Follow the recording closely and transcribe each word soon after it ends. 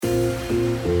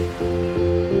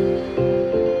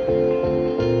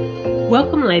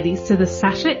Welcome, ladies, to the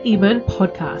Sasha Ebern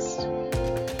podcast,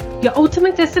 your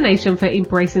ultimate destination for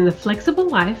embracing the flexible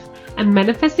life and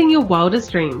manifesting your wildest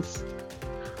dreams.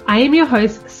 I am your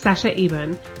host, Sasha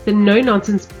Ebern, the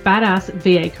no-nonsense badass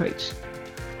VA coach.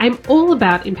 I'm all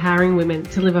about empowering women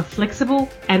to live a flexible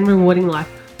and rewarding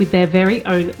life with their very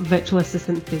own virtual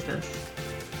assistant business.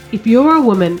 If you're a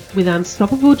woman with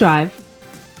unstoppable drive,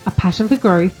 a passion for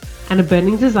growth, and a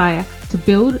burning desire to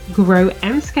build, grow,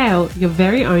 and scale your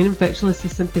very own virtual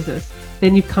assistant business,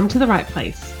 then you've come to the right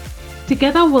place.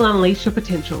 Together, we'll unleash your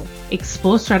potential,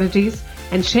 explore strategies,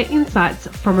 and share insights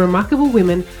from remarkable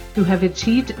women who have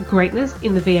achieved greatness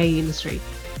in the VA industry.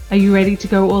 Are you ready to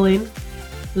go all in?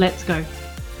 Let's go.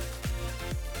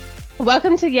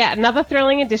 Welcome to yet another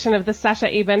thrilling edition of the Sasha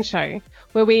Ebern Show,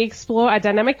 where we explore a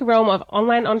dynamic realm of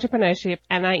online entrepreneurship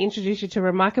and I introduce you to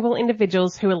remarkable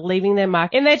individuals who are leaving their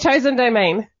mark in their chosen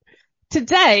domain.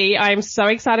 Today, I'm so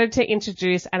excited to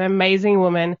introduce an amazing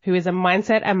woman who is a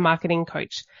mindset and marketing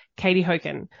coach, Katie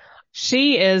Hokin.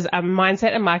 She is a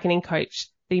mindset and marketing coach,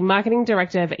 the marketing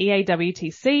director of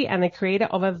EAWTC and the creator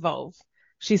of Evolve.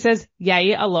 She says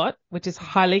yay a lot, which is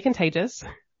highly contagious.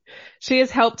 She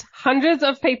has helped hundreds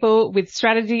of people with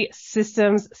strategy,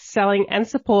 systems, selling, and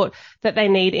support that they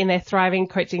need in their thriving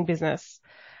coaching business.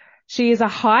 She is a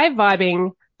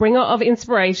high-vibing bringer of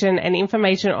inspiration and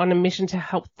information on a mission to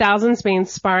help thousands be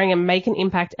inspiring and make an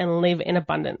impact and live in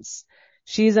abundance.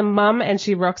 She is a mum and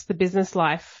she rocks the business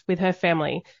life with her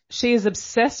family. She is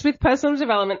obsessed with personal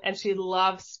development and she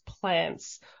loves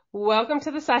plants. Welcome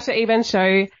to the Sasha Ebern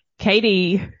Show,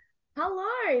 Katie.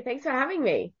 Hello. Thanks for having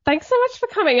me. Thanks so much for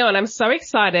coming on. I'm so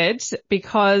excited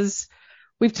because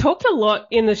we've talked a lot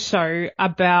in the show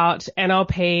about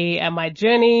NLP and my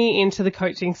journey into the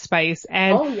coaching space.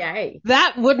 And yay.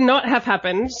 That would not have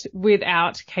happened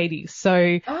without Katie.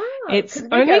 So it's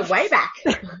only go way back.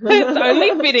 It's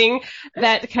only fitting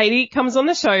that Katie comes on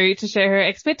the show to share her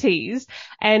expertise.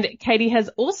 And Katie has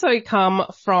also come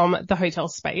from the hotel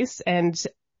space. And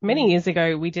many years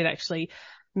ago, we did actually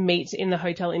meet in the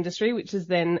hotel industry, which has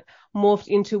then morphed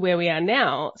into where we are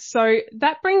now. So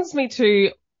that brings me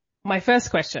to my first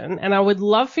question, and I would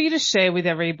love for you to share with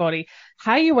everybody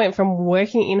how you went from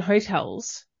working in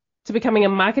hotels to becoming a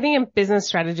marketing and business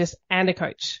strategist and a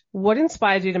coach. What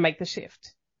inspired you to make the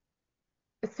shift?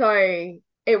 So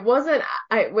it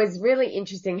was really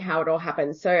interesting how it all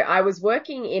happened. So I was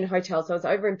working in hotels. So I was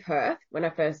over in Perth when I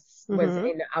first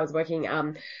I was working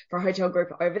for a hotel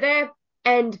group over there,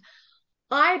 and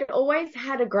I'd always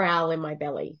had a growl in my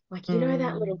belly. Like, you know,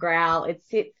 that little growl, it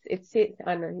sits,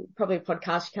 I know, probably a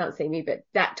podcast, you can't see me, but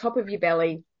that top of your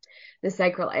belly, the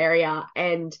sacral area.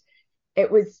 And it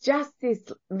was just this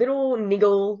little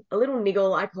niggle,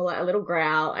 I call it a little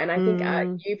growl. And I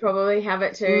think you probably have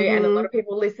it too. And a lot of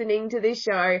people listening to this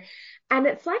show. And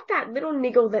it's like that little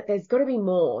niggle that there's got to be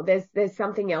more. There's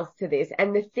something else to this.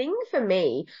 And the thing for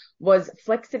me was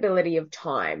flexibility of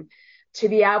time. To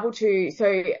be able to,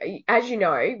 so as you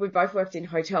know, we've both worked in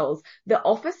hotels. The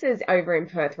offices over in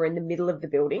Perth were in the middle of the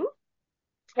building.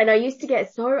 And I used to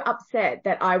get so upset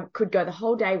that I could go the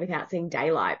whole day without seeing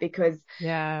daylight because,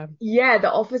 the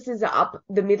offices are up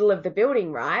the middle of the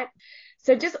building, right?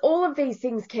 So just all of these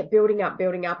things kept building up.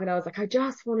 And I was like, I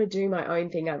just want to do my own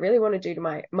thing. I really want to do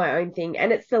my own thing.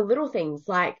 And it's the little things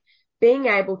like being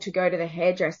able to go to the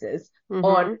hairdressers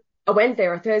on a Wednesday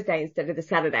or a Thursday instead of the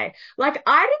Saturday. Like,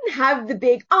 I didn't have the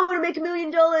big, I want to make $1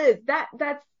 million.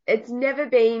 It's never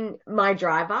been my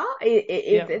driver.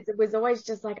 It was always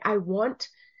just like, I want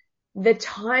the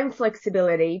time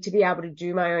flexibility to be able to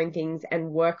do my own things and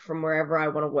work from wherever I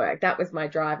want to work. That was my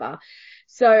driver.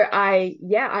 So I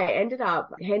ended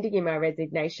up handing in my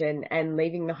resignation and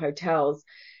leaving the hotels.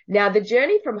 Now, the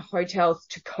journey from hotels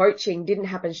to coaching didn't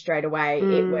happen straight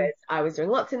away. I was doing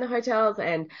lots in the hotels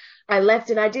and I left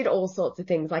and I did all sorts of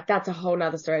things. Like, that's a whole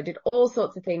nother story. I did all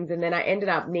sorts of things. And then I ended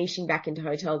up niching back into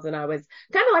hotels and I was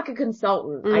kind of like a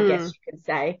consultant, I guess you could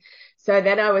say. So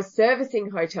then I was servicing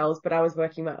hotels, but I was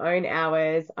working my own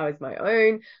hours. I was my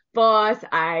own boss.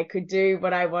 I could do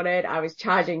what I wanted. I was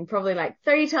charging probably like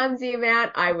 3 times the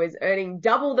amount. I was earning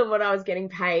double than what I was getting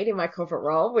paid in my corporate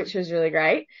role, which was really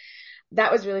great.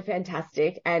 That was really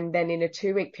fantastic. And then in a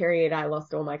 2-week period, I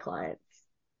lost all my clients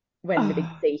when the big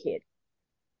C hit.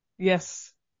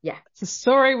 Yes. Yeah. It's a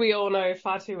story we all know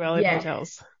far too well in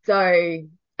hotels. So,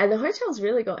 and the hotels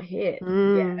really got hit.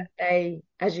 Yeah. They,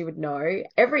 as you would know,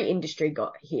 every industry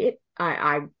got hit.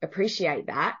 I appreciate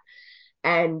that.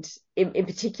 And in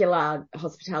particular,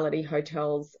 hospitality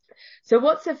hotels, So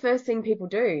what's the first thing people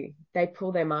do? They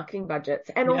pull their marketing budgets.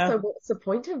 And also, what's the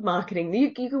point of marketing?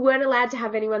 You weren't allowed to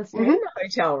have anyone stay in the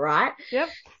hotel, right? Yep.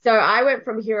 So I went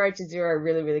from hero to zero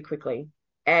really, really quickly.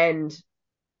 And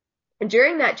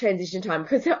during that transition time,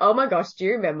 because, oh my gosh, do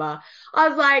you remember? I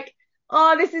was like,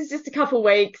 oh, this is just a couple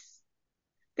weeks.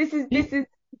 This is, did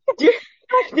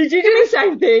you do the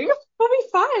same thing? We'll be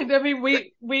fine. I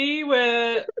mean, we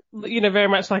were, very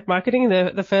much like marketing,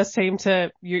 the first team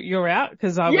to, you're out,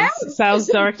 because I was sales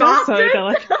director. So they're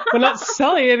like, we're not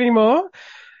selling anymore.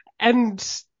 And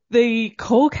the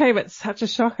call came at such a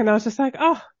shock, and I was just like,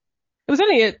 oh, it was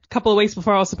only a couple of weeks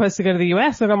before I was supposed to go to the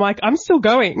US, and I'm like, I'm still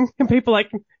going. And people are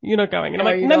like, you're not going. And I'm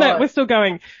like, no, we're still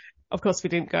going. Of course we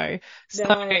didn't go.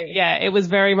 So yeah, it was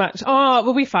very much, oh,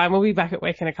 we'll be fine. We'll be back at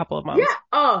work in a couple of months. Yeah.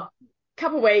 Oh,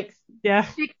 couple of weeks. Yeah.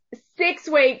 6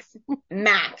 weeks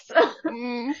max.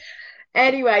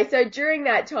 Anyway, so during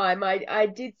that time, I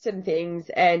did some things,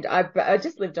 and I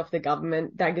just lived off the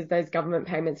government, those government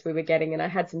payments we were getting, and I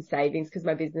had some savings because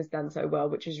my business done so well,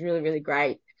 which was really, really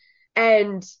great.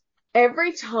 And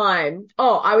every time,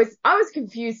 I was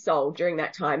confused soul during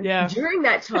that time. Yeah. During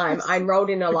that time, I enrolled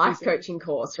in a life coaching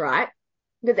course, right?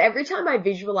 Because every time I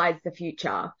visualized the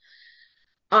future,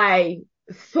 I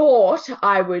thought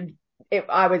I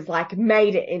was like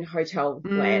made it in hotel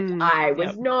land. I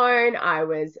was known. I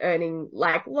was earning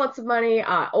like lots of money.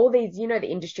 All these,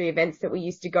 the industry events that we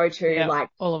used to go to, like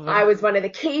all of them. I was one of the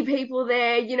key people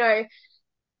there,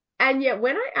 and yet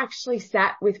when I actually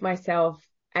sat with myself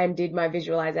and did my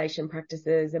visualization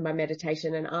practices and my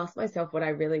meditation and asked myself what I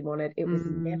really wanted, it was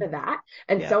never that.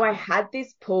 And so I had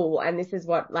this pull, and this is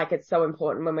what, like, it's so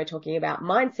important when we're talking about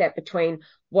mindset, between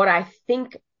what I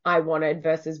think I wanted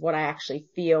versus what I actually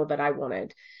feel that I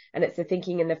wanted. And it's the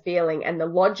thinking and the feeling and the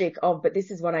logic of, but this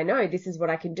is what I know. This is what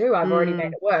I can do. I've already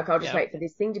made it work. I'll just wait for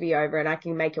this thing to be over and I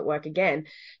can make it work again.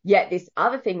 Yet this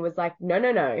other thing was like, no.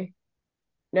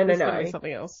 There's got to be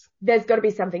something else. There's got to be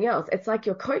something else. It's like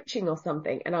you're coaching or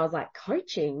something. And I was like,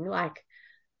 coaching? Like,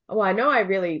 I know I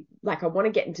really, like, I want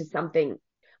to get into something.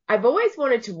 I've always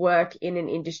wanted to work in an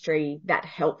industry that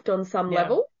helped on some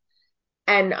level.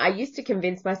 And I used to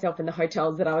convince myself in the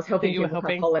hotels that I was helping people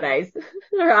have holidays,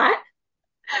 right?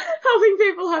 Helping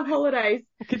people have holidays.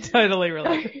 I could totally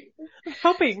relate.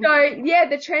 Helping. So yeah,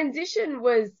 the transition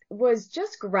was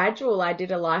just gradual. I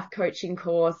did a life coaching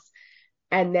course,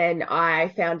 and then I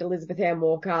found Elizabeth Ann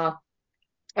Walker,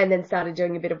 and then started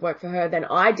doing a bit of work for her. Then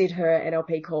I did her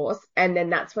NLP course, and then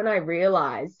that's when I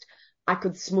realized I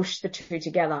could smush the two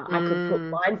together. I could put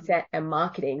mindset and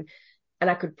marketing, and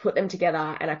I could put them together,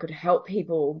 and I could help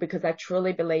people, because I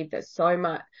truly believe that so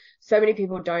many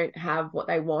people don't have what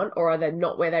they want, or they're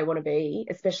not where they want to be,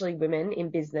 especially women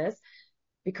in business,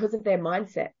 because of their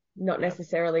mindset, not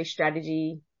necessarily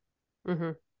strategy.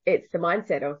 It's the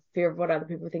mindset of fear of what other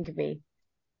people think of me.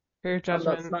 Fear of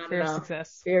judgment, fear of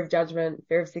success. Fear of judgment,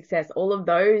 fear of success. All of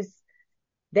those,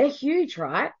 they're huge,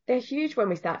 right? They're huge when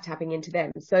we start tapping into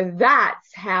them. So that's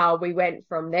how we went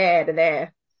from there to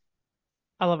there.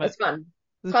 I love it. It's fun.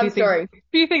 There's Fun story. A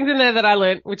few things in there that I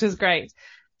learned, which is great.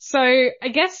 So I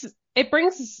guess it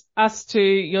brings us to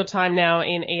your time now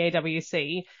in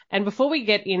EAWC. And before we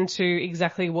get into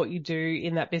exactly what you do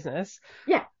in that business,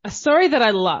 a story that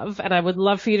I love, and I would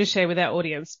love for you to share with our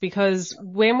audience, because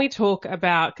when we talk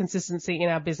about consistency in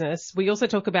our business, we also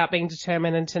talk about being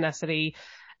determined and tenacity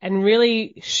and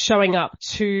really showing up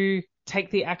to take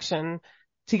the action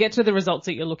to get to the results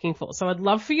that you're looking for. So I'd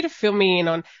love for you to fill me in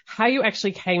on how you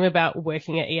actually came about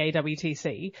working at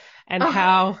EAWTC and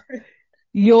how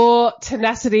your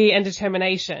tenacity and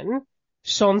determination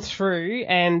shone through,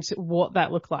 and what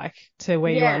that looked like to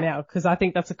where you are now, because I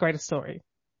think that's a greater story.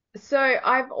 So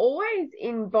I've always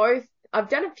I've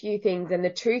done a few things, and the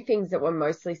two things that were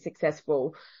mostly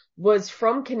successful was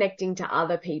from connecting to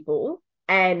other people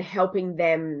and helping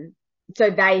them. So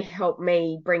they helped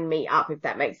me bring me up, if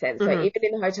that makes sense. So even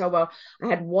in the hotel world, I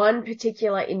had one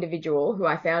particular individual who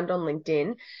I found on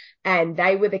LinkedIn, and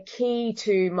they were the key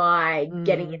to my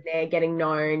getting in there, getting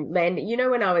known, landing.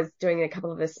 When I was doing a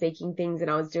couple of the speaking things and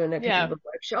I was doing a couple of the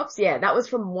workshops, that was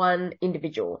from one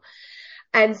individual.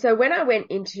 And so when I went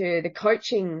into the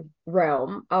coaching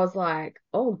realm, I was like,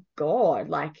 oh God,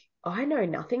 like I know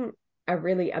nothing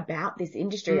really about this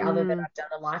industry other than I've done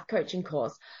a life coaching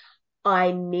course.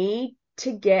 I need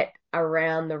to get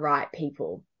around the right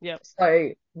people. So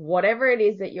whatever it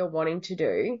is that you're wanting to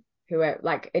do,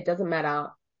 it doesn't matter,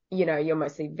 you're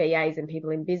mostly VAs and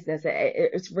people in business.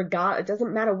 It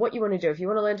doesn't matter what you want to do. If you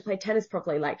want to learn to play tennis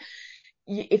properly,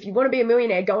 if you want to be a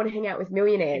millionaire, go and hang out with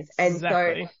millionaires.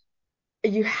 Exactly. And so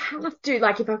you have to,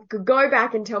 like, if I could go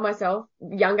back and tell myself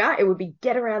younger, it would be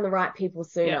get around the right people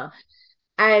sooner. Yeah.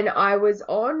 And I was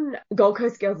on Gold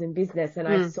Coast Girls in Business and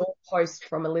I saw a post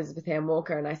from Elizabeth Ann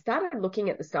Walker and I started looking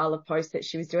at the style of post that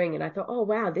she was doing and I thought, oh,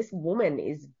 wow, this woman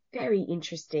is very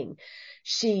interesting.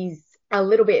 She's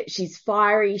she's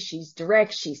fiery, she's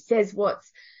direct, she says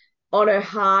what's on her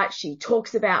heart, she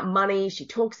talks about money, she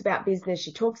talks about business,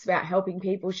 she talks about helping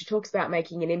people, she talks about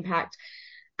making an impact.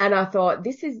 And I thought,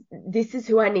 this is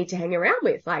who I need to hang around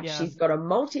with. Like, she's got a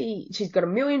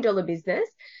 $1 million business.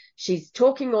 She's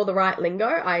talking all the right lingo.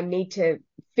 I need to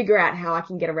figure out how I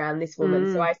can get around this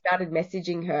woman. So I started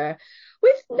messaging her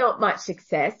with not much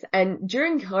success. And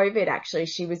during COVID, actually,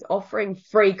 she was offering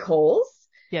free calls.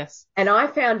 Yes. And I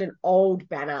found an old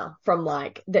banner from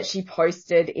like that she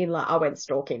posted in like, I went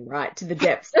stalking, right, to the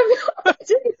depths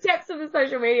of the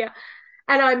social media.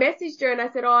 And I messaged her and I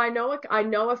said, oh, I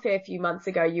know a fair few months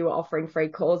ago you were offering free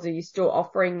calls. Are you still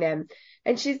offering them?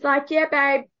 And she's like, yeah,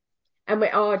 babe. And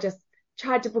just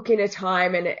tried to book in a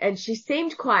time. And she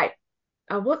seemed quite,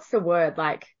 what's the word?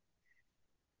 Like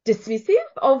dismissive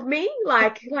of me.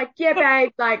 Like, yeah,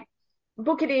 babe, like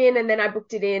book it in. And then I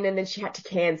booked it in and then she had to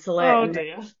cancel it. Oh,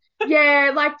 dear.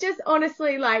 Yeah, like just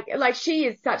honestly, like she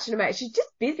is such an amazing, she's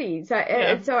just busy. So,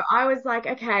 and so I was like,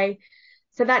 okay.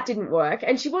 So that didn't work.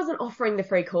 And she wasn't offering the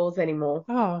free calls anymore.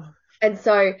 Oh. And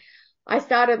so I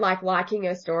started like liking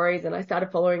her stories and I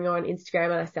started following her on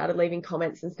Instagram and I started leaving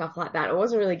comments and stuff like that. I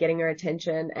wasn't really getting her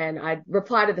attention and I'd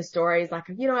reply to the stories like,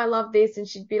 I love this. And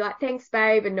she'd be like, thanks,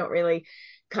 babe. And not really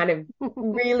kind of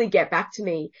really get back to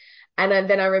me. And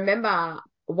then I remember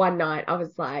one night I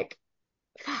was like,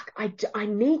 fuck, I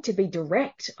need to be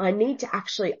direct. I need to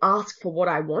actually ask for what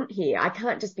I want here. I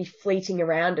can't just be fleeting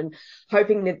around and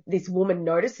hoping that this woman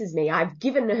notices me. I've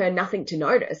given her nothing to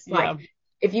notice. Like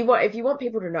if you want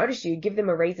people to notice you, give them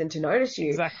a reason to notice you.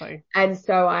 Exactly. And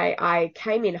so I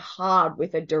came in hard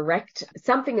with a direct,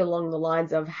 something along the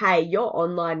lines of, hey, your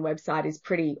online website is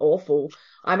pretty awful.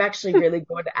 I'm actually really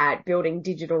good at building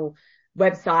digital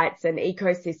websites and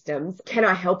ecosystems. Can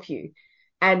I help you?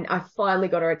 And I finally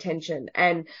got her attention.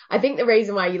 And I think the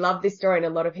reason why you love this story, and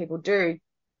a lot of people do,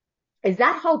 is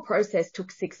that whole process took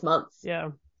 6 months.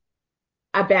 Yeah.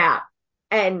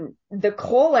 And the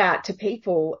call out to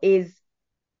people is,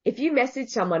 if you message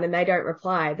someone and they don't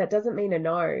reply, that doesn't mean a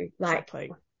no. Like,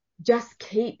 just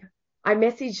I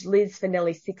messaged Liz for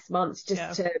nearly 6 months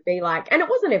just to be like, and it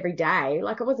wasn't every day,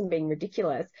 like I wasn't being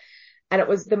ridiculous. And it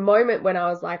was the moment when I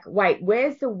was like, wait,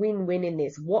 where's the win-win in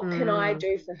this? What can I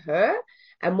do for her?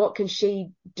 And what can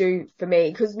she do for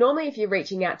me? Because normally if you're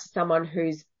reaching out to someone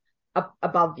who's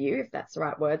above you, if that's the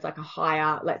right words, like a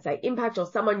higher, let's say, impact or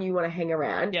someone you want to hang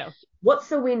around, what's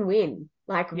the win-win?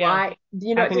 Like, why,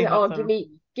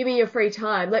 give me your free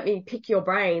time. Let me pick your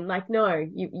brain. Like, no,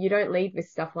 you don't lead with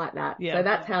stuff like that. Yeah. So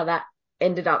that's how that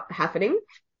ended up happening.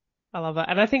 I love it.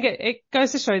 And I think it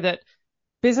goes to show that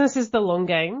business is the long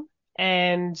game.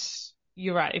 And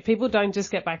you're right. If people don't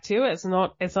just get back to you, it's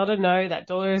not a no. That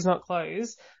door is not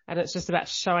closed. And it's just about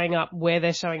showing up where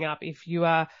they're showing up. If you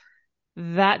are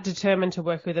that determined to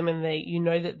work with them and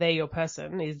that they're your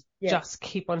person, just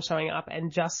keep on showing up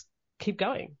and just keep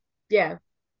going. Yeah.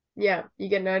 Yeah. You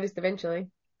get noticed eventually.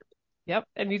 Yep.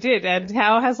 And you did. And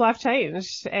how has life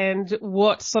changed? And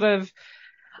what sort of,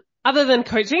 other than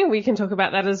coaching, we can talk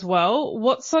about that as well.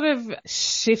 What sort of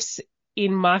shifts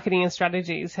in marketing and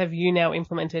strategies have you now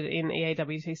implemented in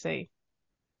EAWTC?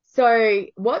 So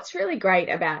what's really great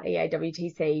about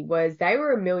EAWTC was they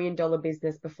were $1 million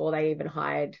business before they even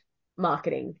hired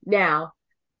marketing. Now,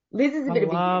 Liz is a bit of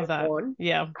a unicorn,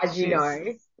 as you know,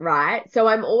 right? So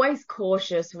I'm always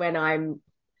cautious when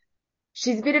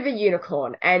she's a bit of a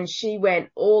unicorn and she went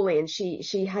all in.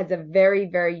 She has a very,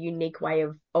 very unique way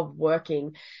of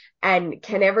working. And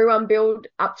can everyone build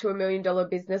up to $1 million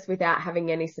business without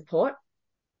having any support?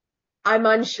 I'm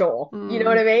unsure. You know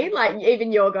what I mean? Like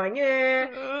even you're going,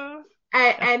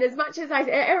 and as much as I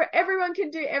say, everyone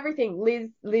can do everything.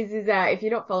 Liz is, if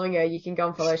you're not following her, you can go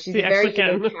and follow her. She's a very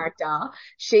unique character.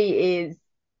 She is,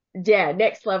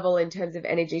 next level in terms of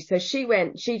energy. So she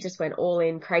just went all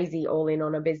in, crazy all in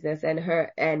on a business, and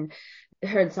her and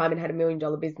Simon had $1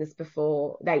 million business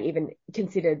before they even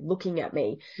considered looking at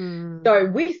me.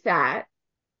 So with that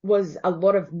was a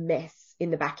lot of mess in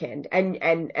the back end.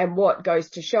 And what goes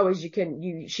to show is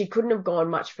she couldn't have gone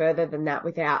much further than that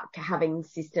without having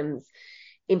systems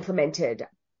implemented.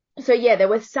 So there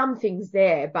were some things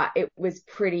there, but it was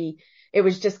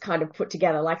just kind of put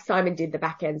together. Like Simon did the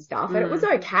back end stuff and it was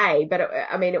okay, but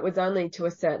it was only to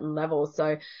a certain level.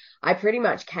 So I pretty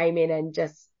much came in and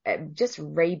just just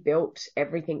rebuilt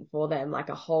everything for them, like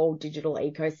a whole digital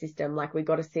ecosystem. Like we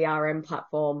got a CRM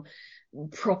platform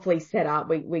properly set up.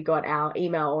 We got our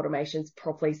email automations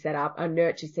properly set up, our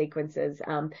nurture sequences,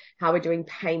 how we're doing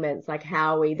payments, like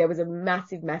there was a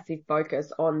massive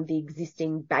focus on the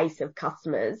existing base of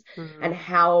customers and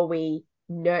how are we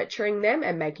nurturing them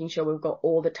and making sure we've got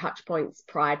all the touch points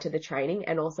prior to the training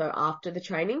and also after the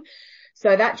training.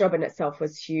 So that job in itself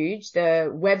was huge.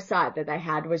 The website that they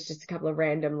had was just a couple of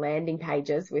random landing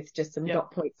pages with just some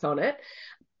dot points on it,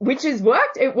 which has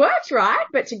worked. It worked, right?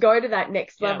 But to go to that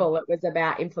next level, it was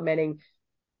about implementing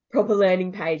proper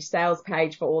landing page, sales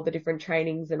page for all the different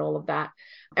trainings and all of that.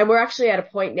 And we're actually at a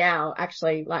point now,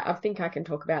 like I think I can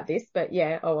talk about this, but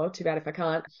yeah, oh well, too bad if I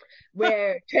can't.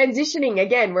 We're transitioning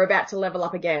again. We're about to level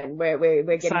up again. We're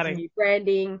getting some new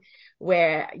branding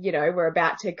where, we're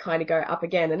about to kind of go up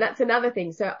again. And that's another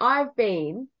thing. So I've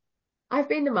been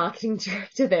the marketing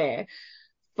director there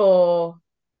for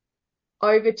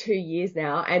over 2 years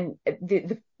now. And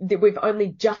we've only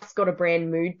just got a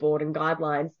brand mood board and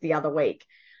guidelines the other week.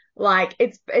 Like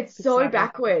it's so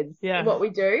backwards what we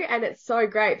do. And it's so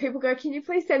great. People go, can you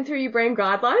please send through your brand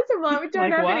guidelines? I'm like, we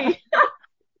don't have any.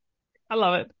 I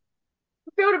love it.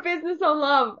 Build a business on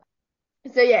love.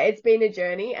 So yeah, it's been a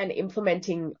journey and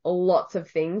implementing lots of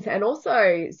things and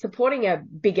also supporting a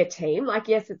bigger team. Like,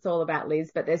 yes, it's all about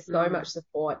Liz, but there's so much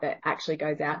support that actually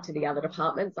goes out to the other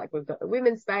departments. Like we've got the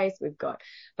women's space, we've got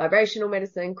vibrational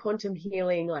medicine, quantum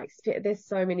healing, like there's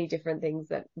so many different things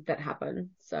that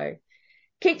happen. So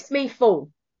keeps me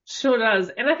full. Sure does.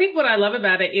 And I think what I love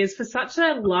about it is for such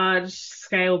a large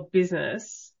scale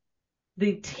business,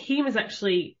 the team is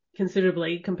actually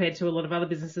considerably compared to a lot of other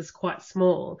businesses quite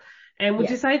small. And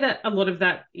would you say that a lot of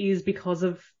that is because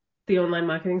of the online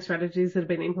marketing strategies that have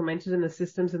been implemented in the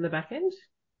systems in the back end?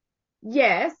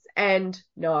 Yes and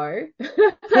no.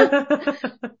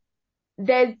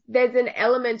 There's an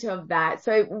element of that.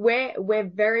 So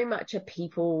we're very much a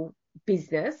people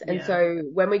business. And so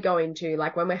when we go into,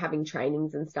 like, when we're having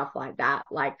trainings and stuff like that,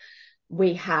 like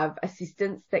we have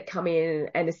assistants that come in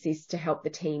and assist to help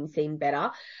the team seem better.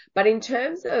 But in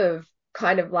terms of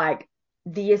kind of like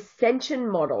the ascension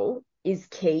model is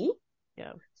key.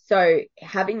 Yeah. So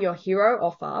having your hero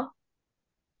offer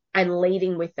and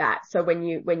leading with that. So when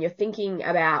you're thinking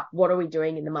about what are we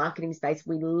doing in the marketing space,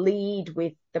 we lead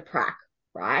with the prac,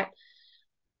 right?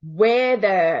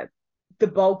 Where the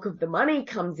bulk of the money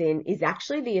comes in is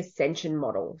actually the ascension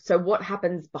model. So what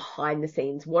happens behind the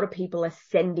scenes? What are people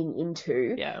ascending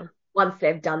into once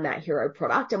they've done that hero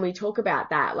product? And we talk about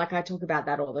that. Like I talk about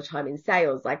that all the time in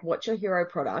sales. Like, what's your hero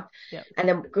product? Yep. And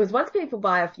then, because once people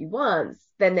buy a few once,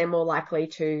 then they're more likely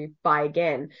to buy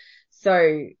again.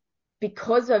 So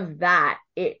because of that,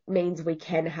 it means we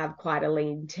can have quite a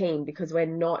lean team because we're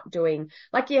not doing,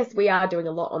 like, yes, we are doing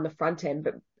a lot on the front end,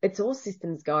 but it's all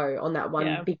systems go on that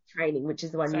one big training, which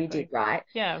is the one you did, right?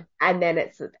 Yeah. And then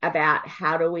it's about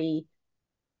how do we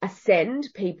ascend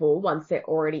people once they're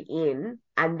already in,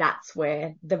 and that's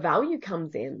where the value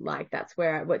comes in. Like that's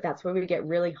where we get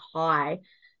really high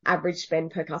average spend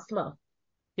per customer.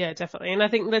 Yeah, definitely. And I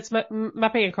think that's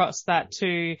mapping across that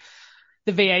to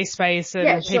the VA space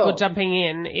and people jumping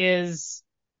in is,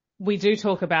 we do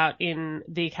talk about in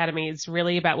the academy, it's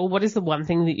really about, well, what is the one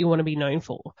thing that you want to be known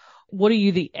for? What are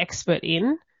you the expert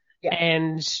in? Yeah.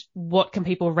 And what can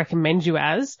people recommend you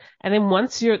as? And then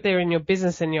once you're there in your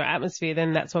business and your atmosphere,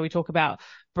 then that's why we talk about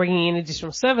bringing in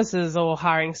additional services or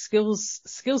hiring skills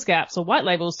gaps or white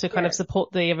labels to kind of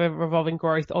support the ever revolving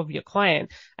growth of your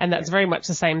client. And that's very much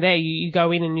the same there. You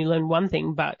go in and you learn one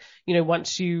thing, but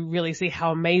once you really see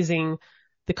how amazing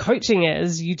the coaching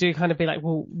is, you do kind of be like,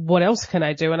 well, what else can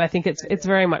I do? And I think it's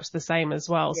very much the same as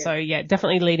well. Yeah. So yeah,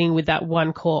 definitely leading with that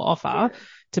one core offer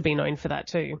to be known for that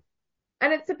too.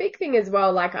 And it's a big thing as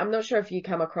well. Like, I'm not sure if you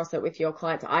come across it with your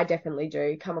clients. I definitely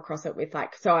do come across it with,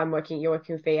 like, so you're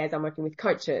working with VAs, I'm working with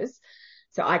coaches.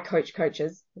 So I coach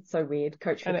coaches. It's so weird.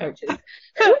 Coach for coaches.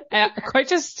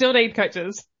 Coaches still need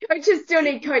coaches. Coaches still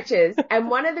need coaches. And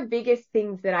one of the biggest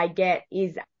things that I get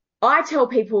is I tell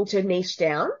people to niche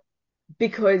down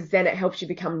because then it helps you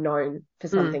become known for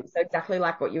something. So exactly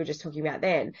like what you were just talking about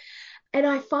then. And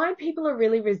I find people are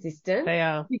really resistant. They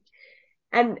are.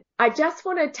 And I just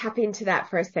want to tap into that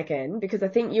for a second because I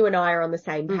think you and I are on the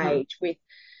same page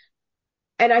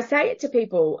and I say it to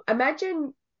people,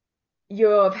 imagine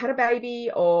you've had a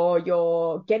baby or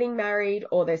you're getting married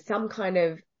or there's some kind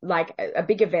of like a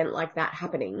big event like that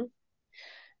happening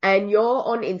and you're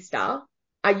on Insta.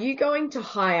 Are you going to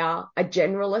hire a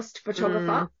generalist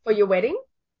photographer for your wedding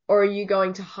or are you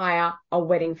going to hire a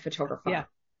wedding photographer? Yeah.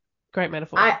 Great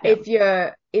metaphor.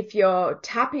 Yeah. If your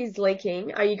tap is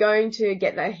leaking, are you going to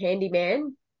get the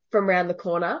handyman from around the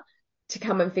corner to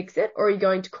come and fix it, or are you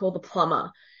going to call the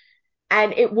plumber?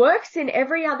 And it works in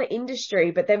every other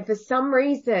industry, but then for some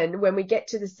reason, when we get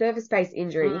to the service-based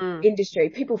industry,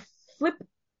 people flip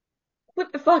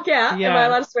the fuck out. Yeah. Am I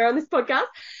allowed to swear on this podcast?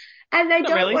 And they Not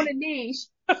don't really. want a niche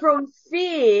from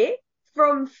fear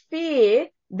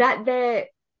that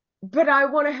but I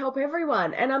want to help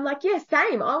everyone. And I'm like, yeah,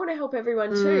 same. I want to help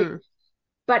everyone too.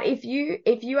 But if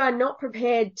you are not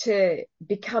prepared to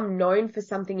become known for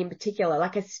something in particular,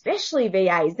 like especially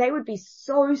VAs, they would be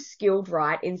so skilled,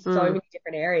 right, in so many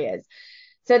different areas.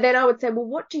 So then I would say, well,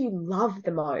 what do you love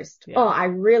the most? Yeah. Oh, I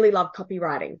really love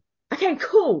copywriting. Okay,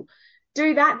 cool.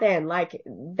 Do that then. Like,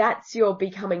 that's your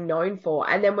becoming known for.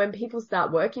 And then when people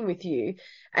start working with you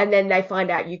and then they find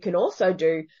out you can also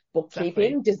do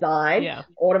bookkeeping, design,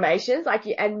 automations,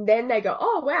 and then they go,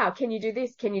 oh, wow, can you do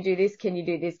this? Can you do this? Can you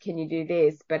do this? Can you do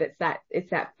this? But it's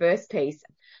that first piece.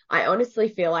 I honestly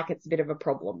feel like it's a bit of a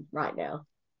problem right now.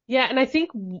 Yeah. And I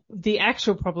think the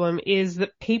actual problem is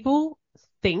that people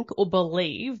think or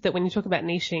believe that when you talk about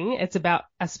niching, it's about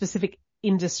a specific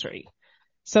industry.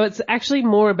 So it's actually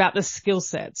more about the skill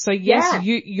set. So yes,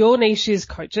 your niche is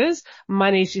coaches. My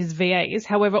niche is VAs.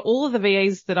 However, all of the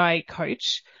VAs that I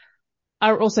coach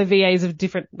are also VAs of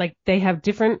different, like they have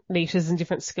different niches and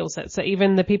different skill sets. So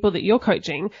even the people that you're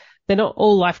coaching, they're not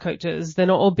all life coaches. They're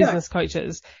not all business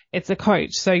coaches. It's a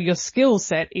coach. So your skill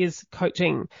set is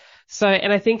coaching. So,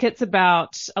 and I think it's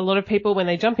about a lot of people when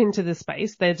they jump into the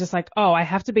space, they're just like, oh, I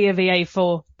have to be a VA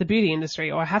for the beauty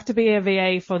industry, or I have to be a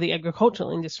VA for the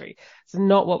agricultural industry. It's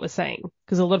not what we're saying,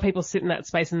 because a lot of people sit in that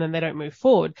space and then they don't move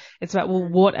forward. It's about, well,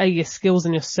 what are your skills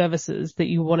and your services that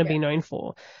you want to be known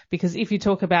for? Because if you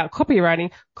talk about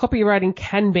copywriting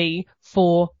can be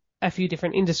for a few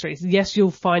different industries. Yes,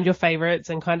 you'll find your favorites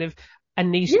and kind of a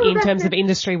niche in terms of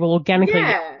industry will organically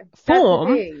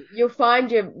form. You'll find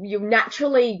you'll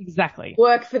naturally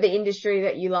work for the industry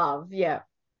that you love. Yeah.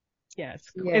 Yeah.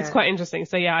 It's quite interesting.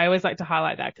 So yeah, I always like to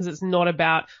highlight that because it's not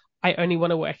about, I only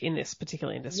want to work in this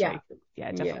particular industry.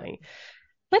 Yeah, definitely. Yeah.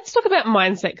 Let's talk about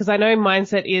mindset, because I know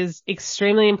mindset is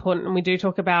extremely important, and we do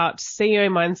talk about CEO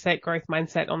mindset, growth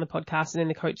mindset on the podcast and in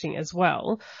the coaching as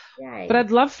well. Yay. But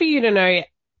I'd love for you to know,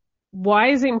 why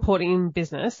is it important in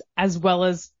business, as well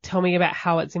as tell me about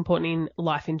how it's important in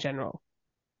life in general?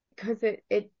 Because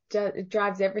it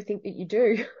drives everything that you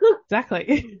do.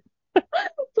 Exactly.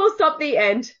 Full stop, the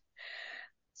end.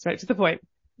 Straight to the point.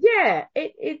 Yeah,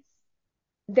 it's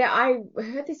that I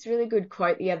heard this really good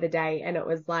quote the other day, and it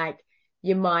was like,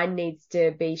 your mind needs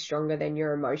to be stronger than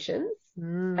your emotions.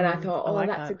 And I thought,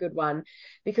 that's a good one,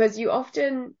 because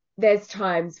there's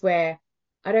times where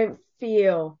I don't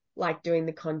feel like doing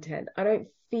the content. I don't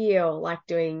feel like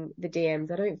doing the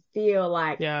DMs. I don't feel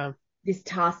like this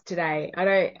task today. I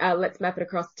don't, let's map it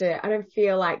across I don't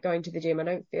feel like going to the gym. I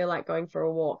don't feel like going for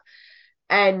a walk.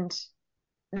 And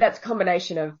that's a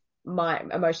combination of my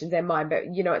emotions and mine. But,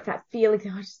 it's that feeling,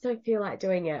 I just don't feel like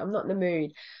doing it. I'm not in the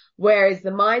mood. Whereas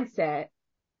the mindset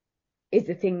is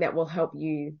the thing that will help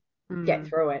you get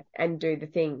through it and do the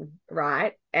thing,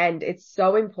 right? And it's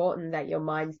so important that your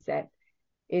mindset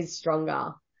is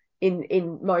stronger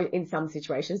in some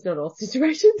situations, not all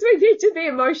situations. We need to be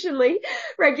emotionally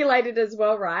regulated as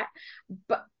well, right?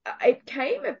 But it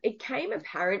came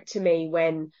apparent to me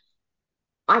when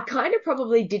I kind of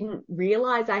probably didn't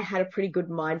realize I had a pretty good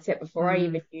mindset before I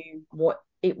even knew what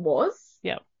it was.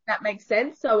 Yeah. That makes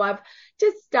sense. So I've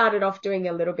just started off doing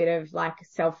a little bit of like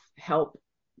self-help,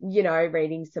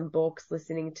 reading some books,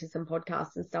 listening to some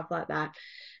podcasts and stuff like that.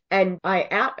 And I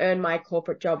out-earned my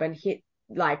corporate job and hit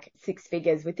like 6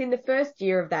 figures within the first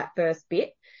year of that first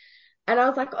bit. And I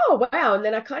was like, oh, wow. And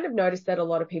then I kind of noticed that a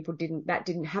lot of people that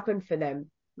didn't happen for them.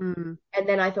 And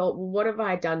then I thought, well, what have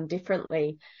I done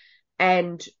differently?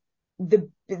 And the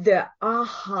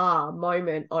aha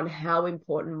moment on how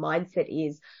important mindset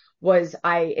is was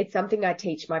it's something I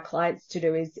teach my clients to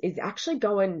do is actually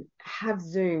go and have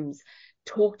Zooms,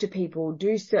 talk to people,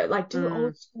 do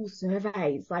old school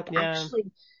surveys,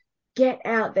 actually get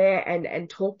out there and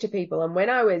talk to people. And when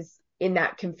I was in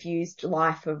that confused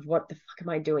life of what the fuck am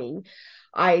I doing,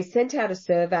 I sent out a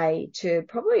survey to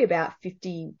probably about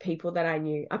 50 people that I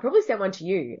knew. I probably sent one to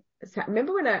you.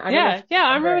 Remember when I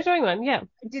remember doing one. Yeah.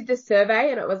 I did the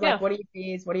survey and it was like, what are your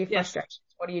fears? What are your frustrations?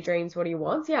 What are your dreams? What are your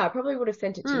wants? Yeah, I probably would have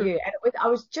sent it to you. And I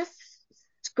was just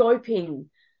scoping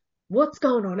what's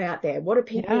going on out there. What are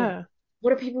people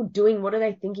doing? What are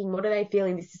they thinking? What are they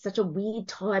feeling? This is such a weird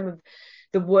time of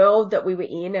the world that we were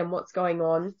in and what's going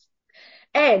on.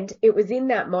 And it was in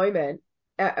that moment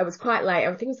it was quite late. I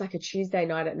think it was like a Tuesday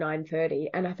night at 9:30.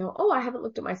 And I thought, oh, I haven't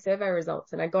looked at my survey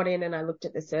results. And I got in and I looked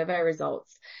at the survey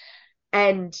results.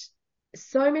 And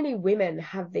so many women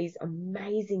have these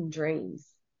amazing dreams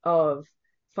of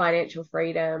financial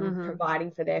freedom,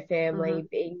 providing for their family,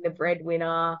 being the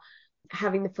breadwinner,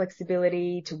 having the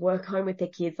flexibility to work home with their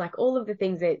kids, like all of the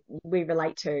things that we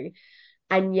relate to.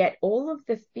 And yet all of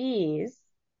the fears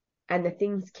and the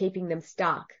things keeping them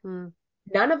stuck,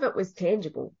 none of it was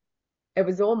tangible. It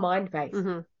was all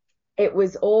mind-based. It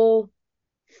was all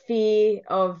fear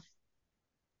of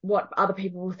what other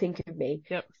people will think of me,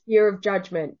 fear of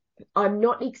judgment. I'm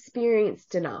not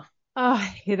experienced enough. Oh, I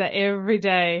hear that every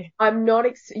day. I'm not,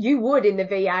 you would in the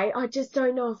VA. I just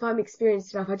don't know if I'm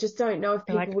experienced enough. I just don't know if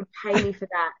people would pay me for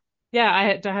that. Yeah,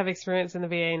 I don't have experience in the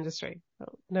VA industry.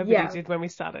 Nobody did when we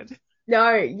started.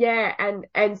 No, yeah.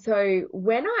 And so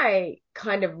when I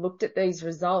kind of looked at these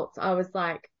results, I was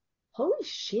like, holy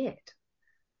shit.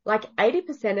 Like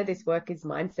 80% of this work is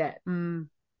mindset.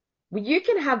 Well, you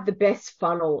can have the best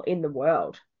funnel in the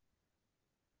world.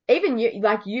 Even you,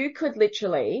 like you could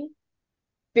literally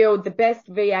build the best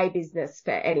VA business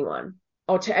for anyone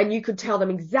and you could tell them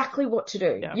exactly what to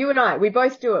do. Yeah. You and I, we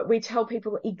both do it. We tell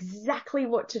people exactly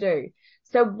what to do.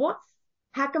 So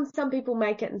how come some people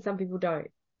make it and some people don't?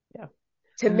 Yeah.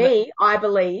 To me, I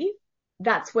believe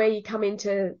that's where you come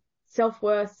into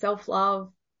self-worth,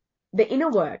 self-love, the inner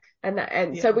work.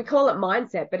 And so we call it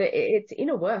mindset, but it's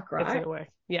inner work, right? It's inner work.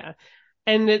 Yeah.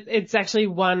 And it's actually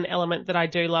one element that I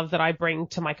do love that I bring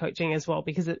to my coaching as well,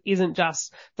 because it isn't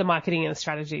just the marketing and the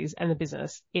strategies and the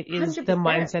business. It is 100%. The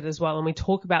mindset as well. And we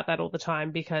talk about that all the time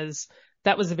because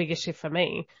that was the biggest shift for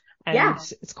me. And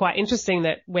it's quite interesting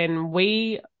that when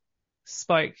we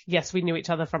spoke, yes, we knew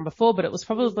each other from before, but it was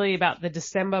probably about the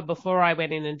December before I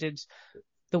went in and did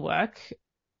the work.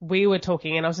 We were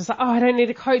talking and I was just like, oh, I don't need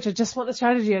a coach. I just want the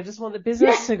strategy. I just want the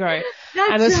business to grow.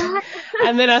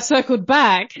 And then I circled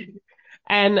back.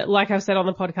 And like I've said on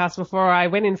the podcast before, I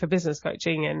went in for business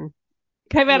coaching and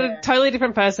came out a totally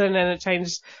different person, and it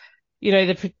changed,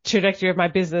 the trajectory of my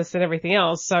business and everything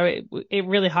else. So it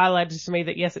really highlighted to me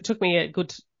that, yes, it took me a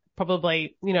good,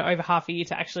 probably, over half a year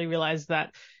to actually realize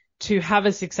that to have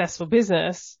a successful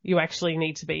business, you actually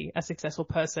need to be a successful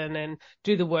person and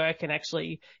do the work and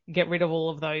actually get rid of all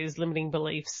of those limiting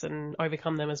beliefs and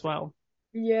overcome them as well.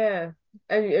 Yeah.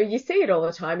 And you see it all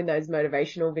the time in those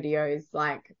motivational videos,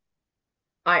 like,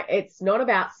 it's not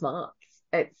about smarts.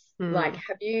 It's like,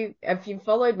 if you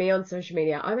followed me on social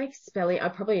media, I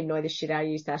probably annoy the shit out of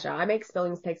you, Sasha. I make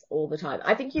spelling mistakes all the time.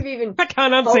 I think you've even I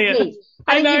can't unsee it.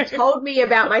 I think you've told me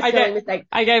about my spelling mistakes.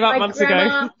 I gave up months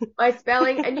ago. My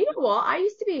spelling. And you know what? I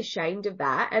used to be ashamed of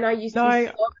that. And I used to be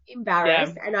so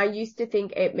embarrassed. Yeah. And I used to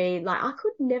think it meant like, I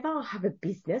could never have a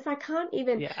business. I can't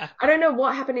even, I don't know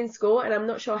what happened in school, and I'm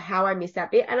not sure how I missed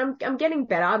that bit. And I'm getting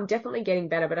better. I'm definitely getting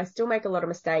better, but I still make a lot of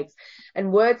mistakes,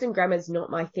 and words and grammar is not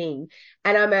my thing.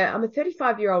 And I'm a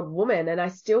 35-year-old woman, and I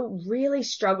still really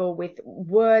struggle with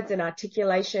words and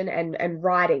articulation and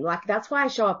writing. Like, that's why I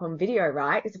show up on video,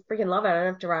 right? Because I freaking love it. I don't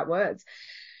have to write words.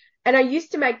 And I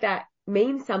used to make that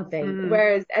mean something.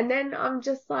 And then I'm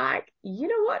just like, you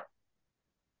know what?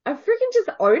 I freaking just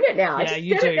own it now. Yeah, I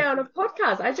just said it now on a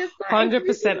podcast. I just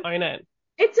 100% own it.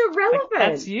 It's irrelevant. Like,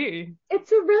 that's you.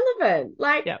 It's irrelevant.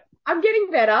 Like, I'm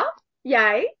getting better.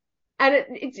 Yay. And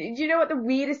do you know what the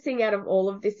weirdest thing out of all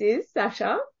of this is,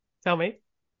 Sasha? Tell me.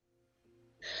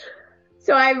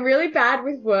 So I'm really bad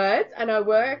with words, and I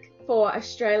work for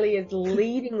Australia's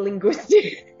leading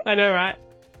linguistic. I know, right?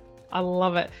 I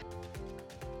love it.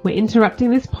 We're interrupting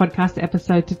this podcast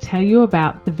episode to tell you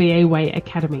about the VA Way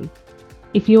Academy.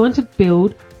 If you want to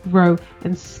build, grow,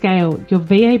 and scale your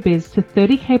VA biz to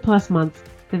 30K plus months,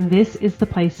 then this is the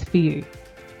place for you.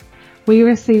 We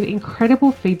receive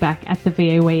incredible feedback at the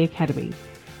VA Way Academy.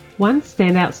 One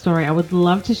standout story I would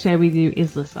love to share with you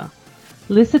is Lissa.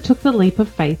 Lissa took the leap of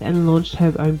faith and launched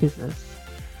her own business.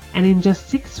 And in just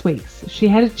 6 weeks, she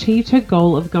had achieved her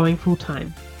goal of going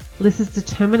full-time. Lissa's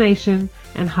determination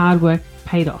and hard work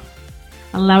paid off,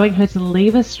 allowing her to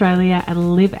leave Australia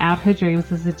and live out her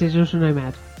dreams as a digital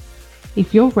nomad.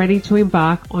 If you're ready to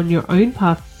embark on your own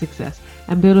path to success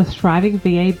and build a thriving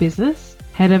VA business,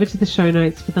 head over to the show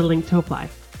notes for the link to apply.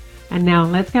 And now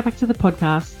let's get back to the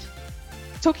podcast.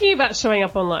 Talking about showing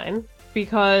up online,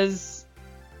 because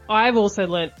I've also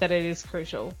learnt that it is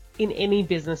crucial in any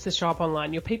business to show up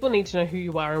online. Your people need to know who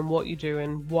you are and what you do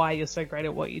and why you're so great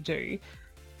at what you do.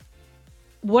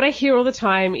 What I hear all the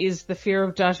time is the fear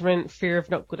of judgment, fear of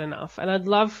not good enough. And I'd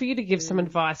love for you to give some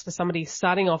advice for somebody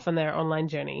starting off on their online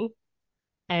journey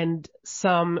and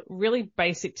some really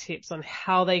basic tips on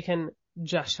how they can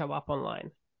just show up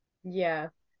online. Yeah.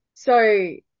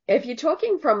 So if you're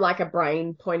talking from like a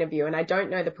brain point of view, and I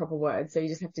don't know the proper word, so you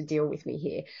just have to deal with me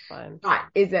here. Fine. But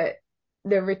is it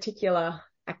the reticular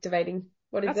activating?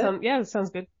 What is it? Yeah, that sounds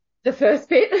good. The first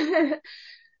bit.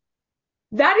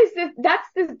 That's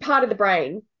the part of the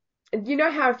brain. You know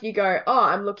how if you go, oh,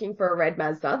 I'm looking for a red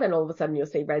Mazda, then all of a sudden you'll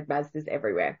see red Mazdas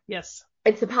everywhere. Yes.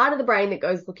 It's the part of the brain that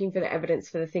goes looking for the evidence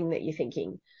for the thing that you're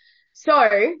thinking.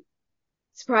 So,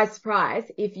 surprise, surprise,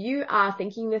 if you are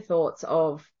thinking the thoughts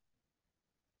of,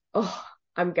 oh,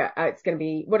 it's going to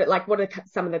be, what are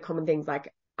some of the common things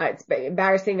like, it's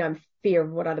embarrassing, I'm fear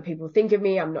of what other people think of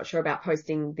me, I'm not sure about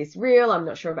posting this reel, I'm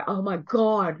not sure about, oh my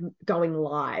God, going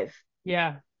live.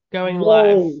 Yeah, going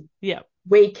Whoa. live. Yeah.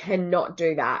 We cannot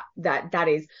do that. That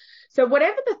is, so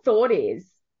whatever the thought is,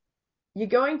 you're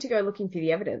going to go looking for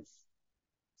the evidence.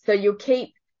 So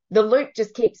the loop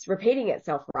just keeps repeating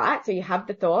itself, right? So you have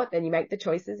the thought, then you make the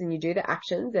choices and you do the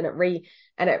actions and it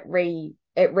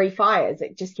refires.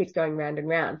 It just keeps going round and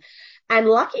round. And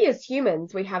lucky as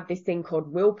humans, we have this thing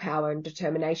called willpower and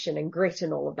determination and grit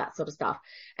and all of that sort of stuff.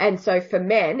 And so for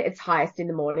men, it's highest in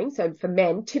the morning. So for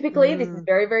men, typically, this is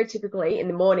very, very typically in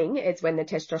the morning, it's when the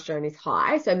testosterone is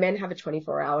high. So men have a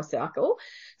 24-hour cycle.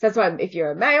 So that's why if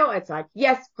you're a male, it's like,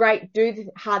 yes, great, do the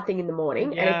hard thing in the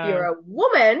morning. Yeah. And if you're a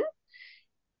woman,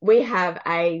 we have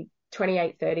a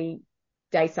 28, 30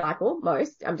 day cycle,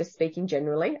 most. I'm just speaking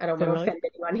generally. I don't want to offend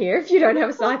anyone here if you don't have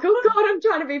a cycle. God, I'm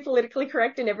trying to be politically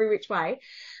correct in every which way.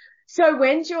 So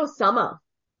when's your summer?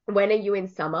 When are you in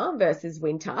summer versus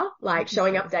winter? Like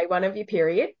showing up day one of your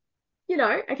period,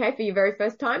 okay, for your very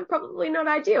first time, probably not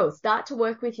ideal. Start to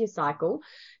work with your cycle.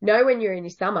 Know when you're in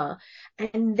your summer.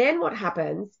 And then what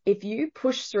happens if you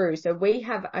push through? So we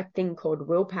have a thing called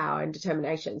willpower and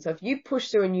determination. So if you push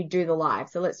through and you do the live,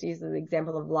 so let's use an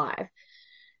example of live.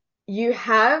 You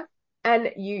have,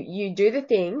 and you do the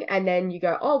thing and then you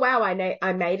go, oh, wow,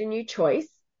 I made a new choice,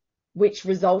 which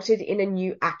resulted in a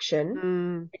new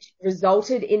action, which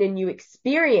resulted in a new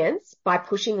experience by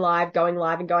pushing live, going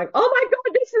live and going, oh my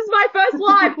God, this is my first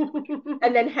live,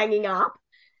 and then hanging up.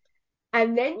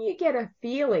 And then you get a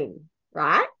feeling,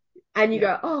 right? And you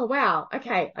go, oh, wow,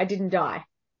 okay, I didn't die.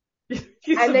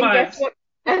 And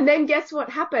then guess what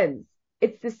happens?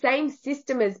 It's the same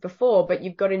system as before, but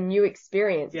you've got a new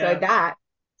experience. Yeah.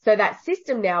 So that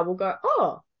system now will go,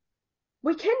 oh,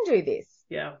 we can do this.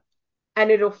 Yeah.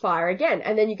 And it'll fire again.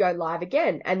 And then you go live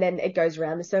again. And then it goes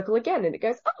around the circle again. And it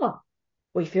goes, oh,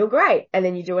 we feel great. And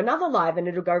then you do another live and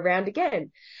it'll go round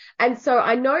again. And so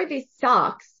I know this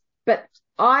sucks, but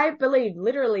I believe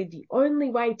literally the only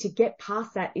way to get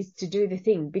past that is to do the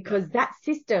thing, because that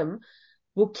system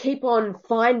will keep on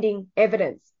finding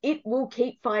evidence. It will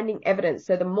keep finding evidence.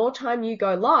 So the more time you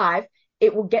go live,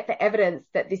 it will get the evidence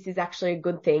that this is actually a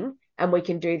good thing and we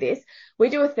can do this. We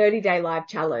do a 30-day live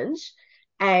challenge,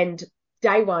 and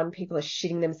day one, people are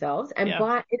shitting themselves. And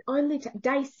by it only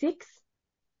day 6,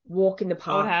 walk in the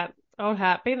park. Old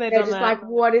hat. Been there, They're done just that. like,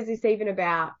 what is this even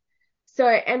about? So,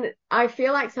 and I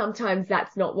feel like sometimes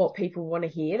that's not what people want to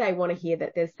hear. They want to hear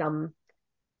that there's some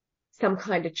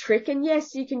kind of trick. And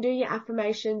yes, you can do your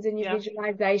affirmations and your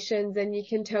visualizations and you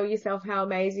can tell yourself how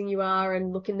amazing you are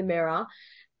and look in the mirror.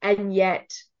 And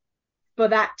yet for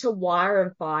that to wire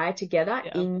and fire together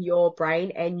in your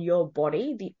brain and your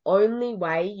body, the only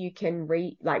way you can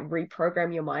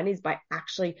reprogram your mind is by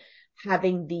actually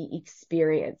having the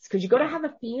experience. Because you've got to have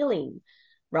a feeling,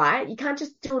 right? You can't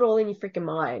just do it all in your freaking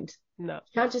mind. No.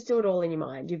 You can't just do it all in your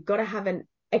mind. You've got to have an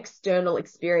external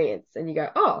experience and you go,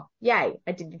 oh, yay,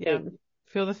 I did the thing.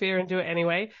 Feel the fear and do it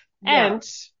anyway. And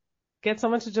get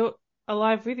someone to do it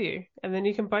alive with you. And then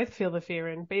you can both feel the fear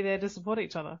and be there to support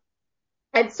each other.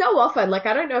 And so often, like,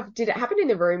 I don't know did it happen in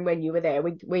the room when you were there?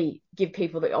 We give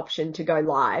people the option to go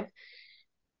live.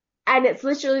 And it's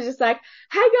literally just like,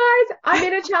 hey guys, I'm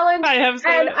in a challenge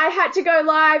I had to go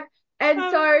live. And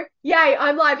so, yay,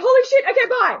 I'm live. Holy shit. Okay,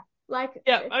 bye. Like,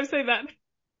 I've seen that.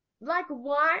 Like,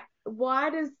 why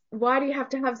do you have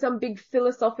to have some big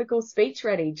philosophical speech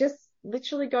ready? Just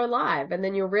literally go live and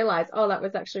then you'll realize, oh, that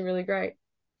was actually really great.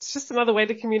 It's just another way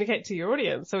to communicate to your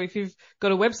audience. So if you've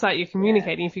got a website, you're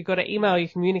communicating. If you've got an email, you're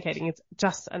communicating. It's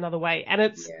just another way. And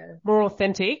it's more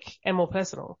authentic and more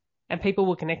personal. And people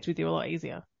will connect with you a lot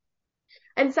easier.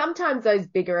 And sometimes those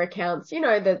bigger accounts,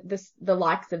 the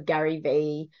likes of Gary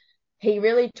Vee, he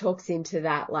really talks into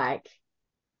that, like,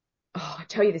 oh, I'll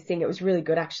tell you this thing. It was really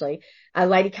good, actually. A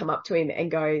lady come up to him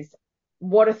and goes,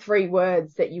 what are 3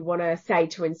 words that you want to say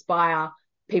to inspire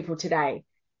people today?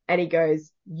 And he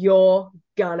goes, you're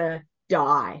gonna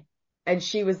die. And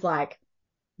she was like,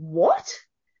 what?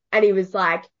 And he was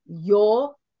like,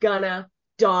 you're gonna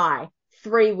die.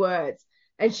 3 words.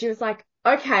 And she was like,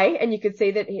 okay. And you could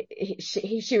see that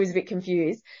she was a bit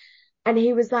confused. And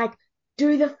he was like,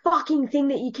 do the fucking thing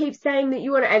that you keep saying that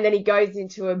you want to. And then he goes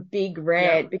into a big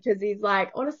rant because he's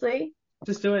like, honestly,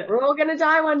 just do it. We're all going to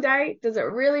die one day. Does it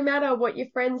really matter what your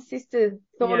friend's sister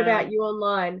thought about you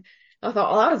online? I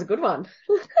thought, oh, that was a good one.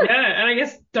 And I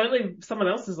guess don't live someone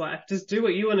else's life. Just do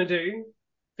what you want to do,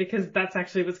 because that's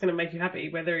actually what's going to make you happy.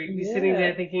 Whether you're sitting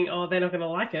there thinking, oh, they're not going to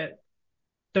like it,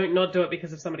 don't not do it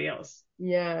because of somebody else.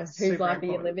 Yeah. Whose life are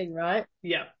you living, right?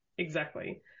 Yeah,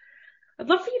 exactly. I'd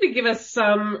love for you to give us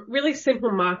some really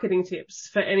simple marketing tips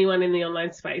for anyone in the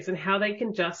online space and how they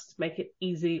can just make it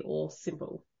easy or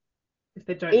simple. If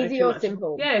they don't easy know too or much.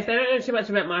 Simple. Yeah, if they don't know too much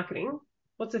about marketing,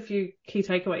 what's a few key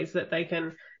takeaways that they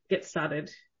can get started?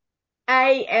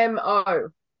 AMO.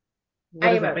 What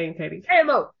does that mean, Katie?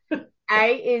 AMO.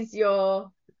 A is your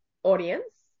audience.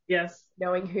 Yes.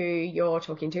 Knowing who you're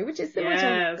talking to, which is similar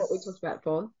to what we talked about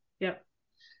before. Yep.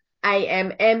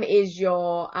 M is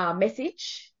your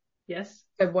message. Yes.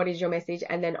 So what is your message?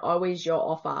 And then O is your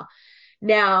offer.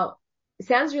 Now, it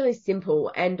sounds really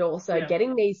simple, and also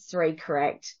getting these three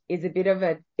correct is a bit of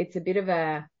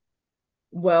a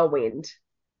whirlwind.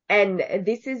 And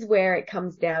this is where it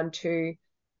comes down to,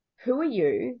 who are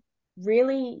you?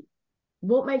 Really,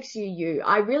 what makes you you?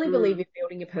 I really believe in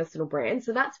building a personal brand.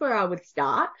 So that's where I would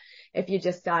start. If you're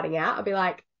just starting out, I'd be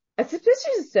like, especially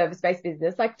as a service-based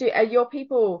business, like are your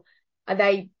people,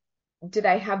 do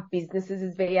they have businesses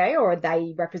as VA, or are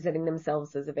they representing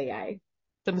themselves as a VA?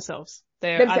 Themselves. So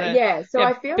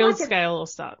I feel build, like scale, or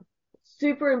start.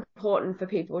 Super important for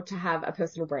people to have a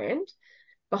personal brand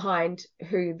behind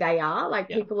who they are. Like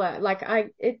people are like,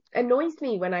 it annoys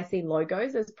me when I see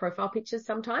logos as profile pictures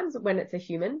sometimes when it's a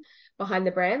human behind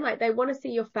the brand. Like they want to see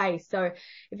your face. So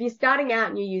if you're starting out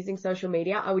and you're using social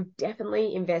media, I would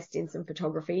definitely invest in some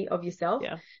photography of yourself.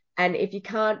 Yeah. And if you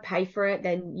can't pay for it,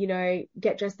 then,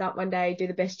 get dressed up one day, do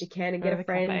the best you can, and get a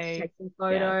friend to take some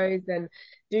photos and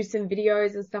do some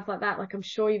videos and stuff like that. Like I'm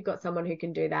sure you've got someone who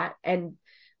can do that. And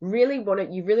you really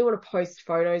want to post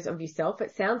photos of yourself.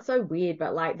 It sounds so weird,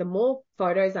 but like the more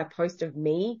photos I post of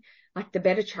me, like the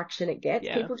better traction it gets.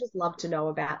 Yeah. People just love to know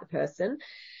about the person.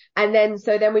 And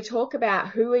then we talk about,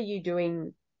 who are you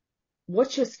doing?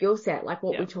 What's your skill set? Like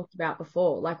what we talked about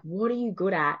before, like what are you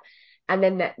good at? And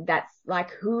then that's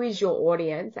like, who is your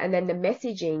audience? And then the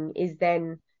messaging is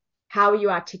then, how are you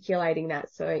articulating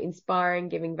that? So inspiring,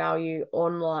 giving value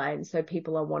online, so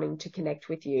people are wanting to connect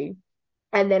with you.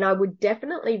 And then I would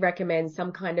definitely recommend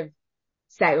some kind of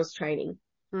sales training.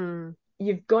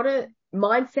 You've got a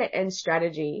mindset and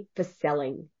strategy for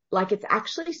selling. Like it's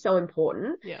actually so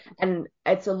important. Yeah. And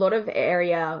it's a lot of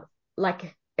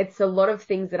it's a lot of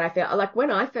things that I feel like when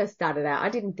I first started out, I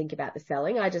didn't think about the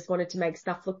selling. I just wanted to make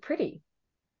stuff look pretty.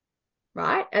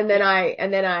 Right. And then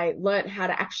I learned how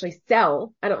to actually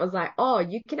sell, and it was like, oh,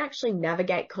 you can actually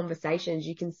navigate conversations.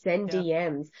 You can send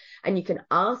DMs, and you can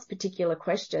ask particular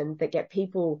questions that get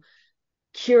people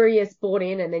curious, bought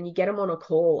in, and then you get them on a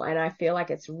call. And I feel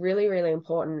like it's really, really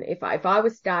important. If I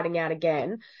was starting out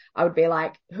again, I would be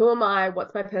like, who am I?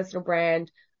 What's my personal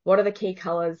brand? What are the key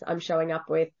colors I'm showing up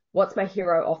with? What's my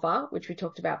hero offer, which we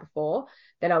talked about before?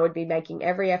 Then I would be making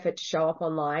every effort to show up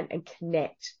online and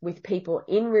connect with people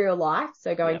in real life.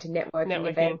 So going to networking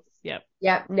events.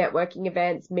 Networking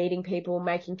events, meeting people,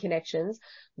 making connections,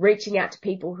 reaching out to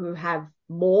people who have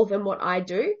more than what I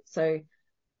do. So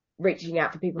reaching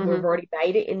out to people who have already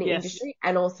made it in the industry.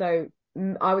 And also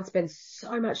I would spend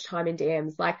so much time in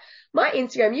DMs. Like my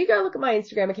Instagram, you go look at my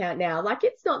Instagram account now, like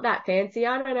it's not that fancy.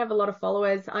 I don't have a lot of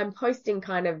followers. I'm posting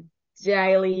kind of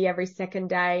daily, every second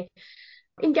day.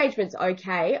 Engagement's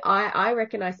okay. I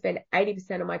reckon I spend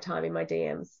 80% of my time in my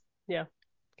DMs. Yeah.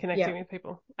 Connecting with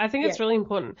people. I think it's really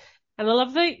important. And I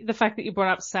love the fact that you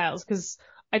brought up sales, because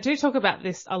I do talk about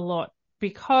this a lot,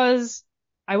 because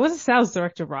I was a sales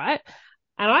director, right?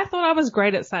 And I thought I was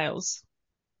great at sales.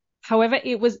 However,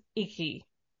 it was icky.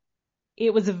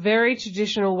 It was a very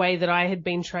traditional way that I had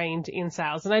been trained in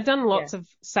sales. And I'd done lots of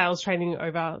sales training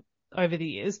over the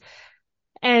years.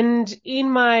 And in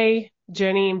my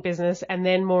journey in business, and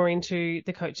then more into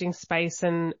the coaching space,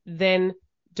 and then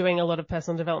doing a lot of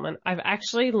personal development, I've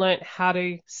actually learnt how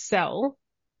to sell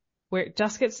where it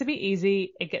just gets to be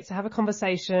easy. It gets to have a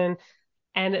conversation,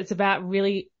 and it's about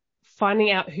really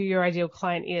finding out who your ideal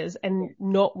client is and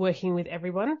not working with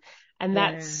everyone. And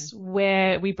that's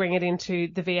where we bring it into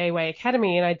the VA Way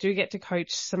Academy. And I do get to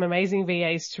coach some amazing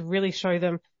VAs to really show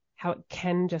them how it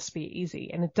can just be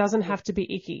easy, and it doesn't have to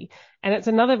be icky. And it's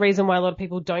another reason why a lot of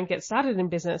people don't get started in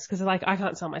business, because they're like, I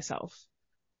can't sell myself.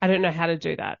 I don't know how to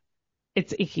do that.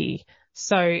 It's icky.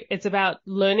 So it's about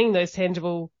learning those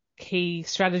tangible key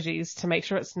strategies to make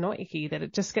sure it's not icky, that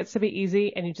it just gets to be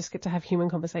easy and you just get to have human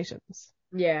conversations.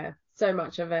 Yeah, so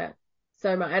much of it.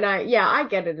 So much. And I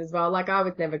get it as well. Like I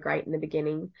was never great in the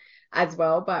beginning as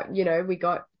well, but you know, we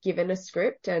got given a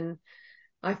script and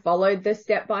I followed the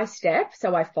step by step.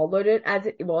 So I followed it as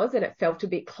it was and it felt a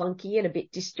bit clunky and a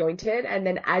bit disjointed. And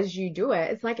then as you do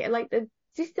it, it's like the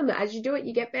system, as you do it,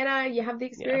 you get better, you have the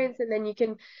experience and then you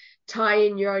can tie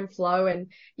in your own flow. And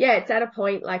yeah, it's at a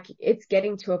point, like it's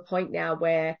getting to a point now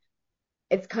where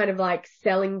it's kind of like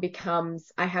selling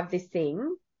becomes, I have this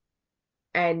thing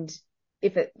and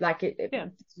if it like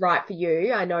it's right for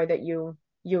you, I know that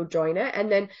you'll join it.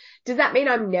 And then does that mean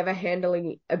I'm never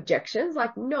handling objections?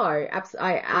 Like, no,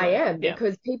 absolutely. I am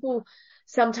because people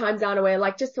sometimes aren't aware,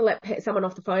 like just to let someone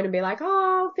off the phone and be like,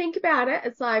 oh, think about it.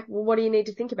 It's like, well, what do you need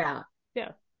to think about?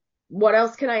 Yeah. What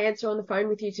else can I answer on the phone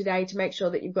with you today to make sure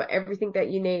that you've got everything that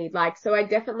you need? Like, so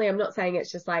I'm not saying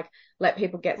it's just like let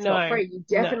people get scot-free. You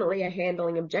definitely are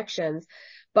handling objections.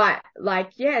 But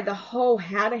like, yeah, the whole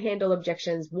how to handle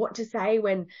objections, what to say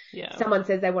when someone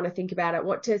says they want to think about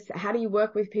it, how do you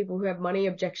work with people who have money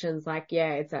objections? Like,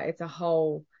 yeah, it's a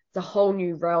whole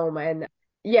new realm. And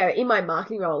yeah, in my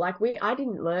marketing role, like I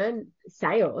didn't learn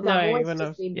sales. I've always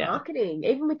just been marketing,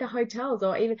 even with the hotels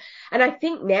and I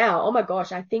think now, oh my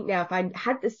gosh, if I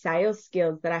had the sales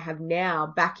skills that I have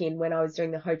now back in when I was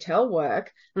doing the hotel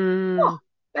work, imagine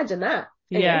that.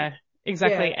 Anyway. Yeah.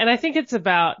 Exactly. Yeah. And I think it's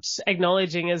about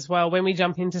acknowledging as well when we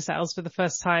jump into sales for the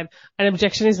first time, an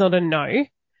objection is not a no.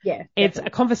 Yeah. It's a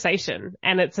conversation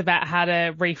and it's about how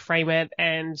to reframe it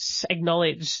and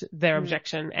acknowledge their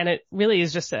objection. And it really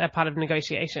is just a part of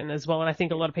negotiation as well. And I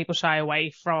think a lot of people shy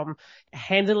away from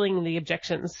handling the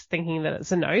objections thinking that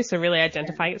it's a no. So really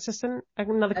identifying it's just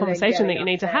another conversation that you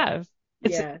need to have.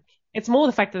 It's more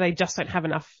the fact that they just don't have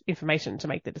enough information to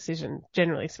make the decision,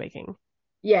 generally speaking.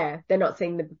 Yeah, they're not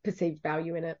seeing the perceived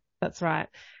value in it. That's right.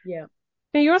 Yeah.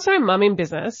 Now you're also a mum in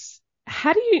business.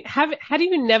 How do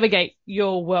you navigate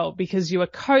your world? Because you're a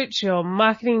coach, you're a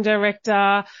marketing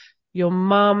director, you're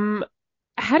mum.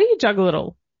 How do you juggle it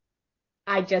all?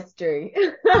 I just do.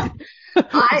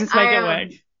 Just make it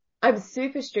work. I'm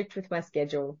super strict with my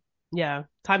schedule. Yeah.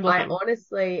 Time blocking.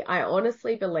 I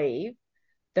honestly believe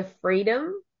the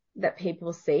freedom that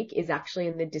people seek is actually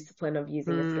in the discipline of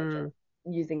using a schedule.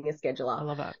 Using a scheduler. I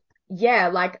love that. Yeah,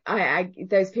 like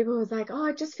those people who's like, oh,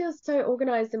 it just feels so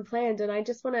organized and planned and I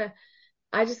just want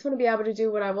to be able to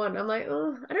do what I want. I'm like,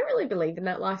 oh, I don't really believe in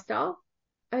that lifestyle.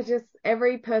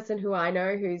 Every person who I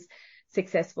know who's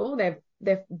successful,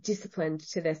 they're disciplined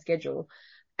to their schedule.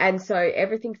 And so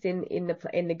everything's in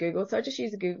the Google. So I just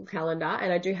use a Google Calendar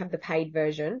and I do have the paid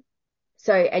version.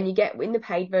 So, and you get in the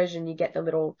paid version, you get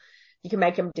you can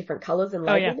make them different colors and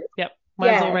labels. Oh yeah. Yep.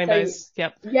 Mine's all rainbows.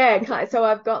 Yep. Yeah. So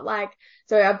I've got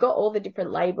all the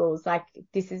different labels. Like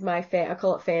this is my I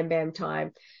call it Fam Bam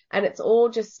time. And it's all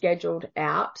just scheduled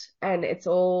out and it's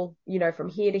all, you know, from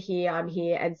here to here, I'm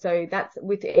here. And so that's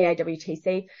with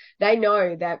EAWTC. They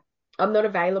know that I'm not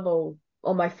available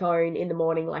on my phone in the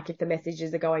morning, like if the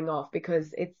messages are going off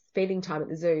because it's feeding time at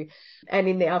the zoo. And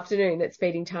in the afternoon, it's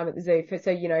feeding time at the zoo. So,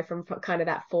 you know, from kind of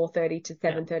that 4:30 to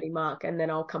 7:30 mark. And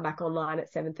then I'll come back online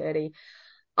at 7:30.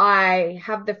 I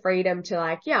have the freedom to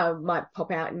I might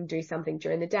pop out and do something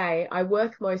during the day. I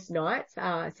work most nights,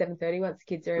 7:30 once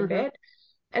the kids are in bed.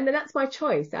 And then that's my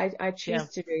choice. I choose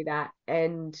to do that.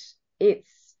 And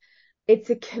it's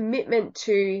a commitment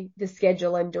to the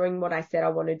schedule and doing what I said I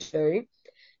want to do.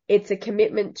 It's a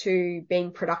commitment to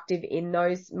being productive in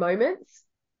those moments.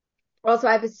 Also,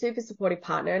 I have a super supportive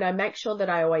partner and I make sure that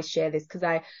I always share this because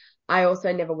I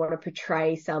also never want to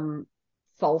portray some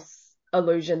false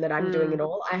illusion that I'm doing it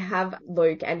all. I have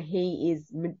Luke and he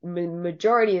is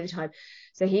majority of the time.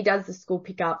 So he does the school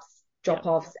pickups,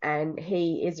 drop-offs and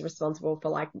he is responsible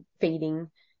for feeding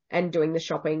and doing the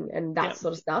shopping and that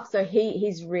sort of stuff. So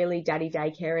he's really daddy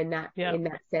daycare in that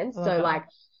sense. So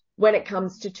when it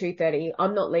comes to 2:30,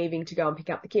 I'm not leaving to go and pick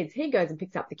up the kids. He goes and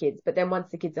picks up the kids. But then once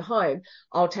the kids are home,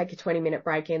 I'll take a 20-minute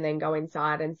break and then go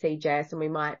inside and see Jess. And we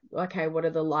might, okay, what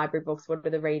are the library books? What are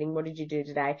the reading? What did you do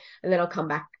today? And then I'll come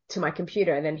back to my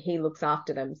computer and then he looks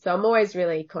after them. So I'm always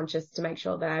really conscious to make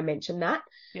sure that I mention that.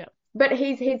 Yeah. But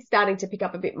he's starting to pick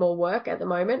up a bit more work at the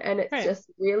moment. And it's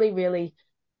just really, really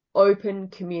open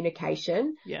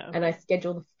communication. Yeah. And I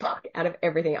schedule the fuck out of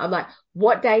everything. I'm like,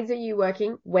 what days are you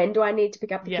working? When do I need to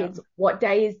pick up the kids? What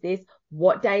day is this?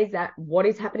 What day is that? What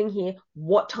is happening here?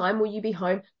 What time will you be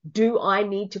home? Do I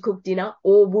need to cook dinner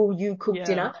or will you cook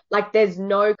dinner? Like there's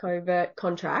no covert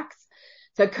contracts.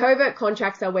 So covert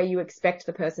contracts are where you expect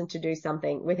the person to do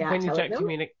something without telling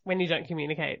them. When you don't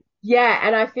communicate. Yeah.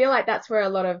 And I feel like that's where a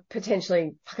lot of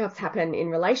potentially fuck-ups happen in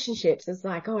relationships. It's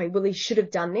like, oh, well, he should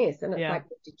have done this. And it's like,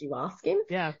 did you ask him?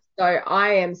 Yeah. So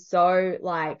I am so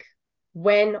like,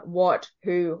 when, what,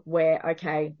 who, where,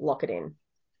 okay, lock it in.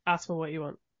 Ask for what you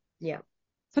want. Yeah.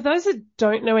 For those that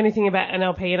don't know anything about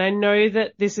NLP, and I know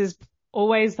that this is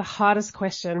always the hardest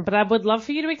question, but I would love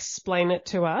for you to explain it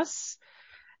to us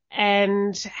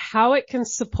and how it can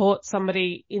support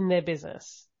somebody in their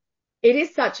business. It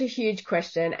is such a huge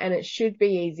question, and it should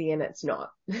be easy, and it's not.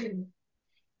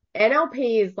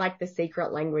 NLP is like the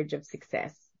secret language of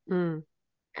success,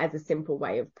 as a simple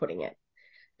way of putting it.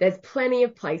 There's plenty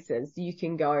of places you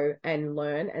can go and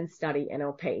learn and study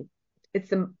NLP.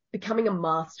 It's becoming a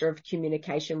master of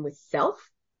communication with self.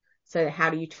 So how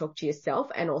do you talk to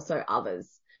yourself and also others?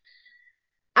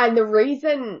 And the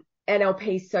reason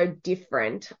NLP is so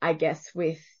different, I guess,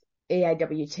 with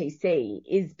EAWTC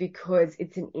is because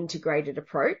it's an integrated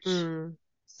approach.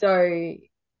 So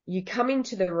you come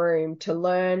into the room to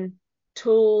learn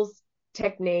tools,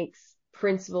 techniques,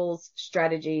 principles,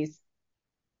 strategies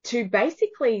to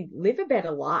basically live a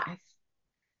better life.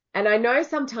 And I know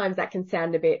sometimes that can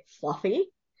sound a bit fluffy.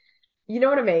 You know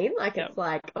what I mean? Like, it's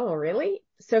like, oh, really?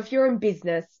 So if you're in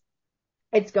business,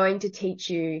 it's going to teach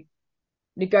you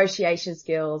negotiation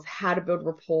skills, how to build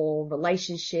rapport,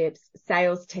 relationships,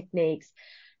 sales techniques.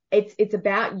 It's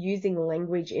about using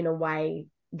language in a way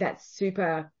that's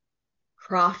super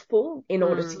craftful in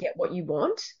order to get what you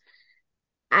want.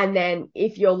 And then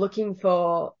if you're looking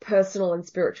for personal and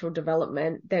spiritual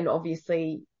development, then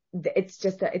obviously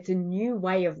it's a new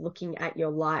way of looking at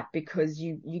your life, because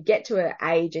you get to an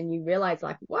age and you realize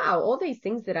like, wow, all these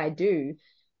things that I do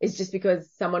is just because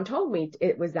someone told me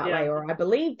it was that way, or I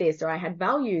believe this, or I had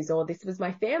values, or this was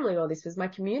my family, or this was my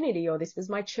community, or this was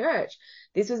my church.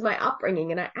 This was my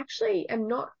upbringing. And I actually I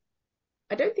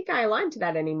don't think I align to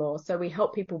that anymore. So we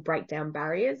help people break down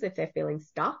barriers if they're feeling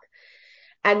stuck.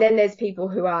 And then there's people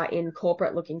who are in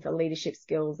corporate looking for leadership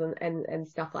skills and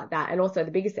stuff like that. And also the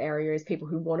biggest area is people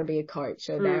who want to be a coach,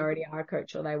 or they already are a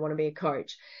coach, or they want to be a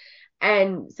coach.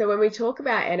 And so when we talk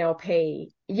about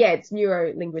NLP, it's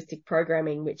neuro-linguistic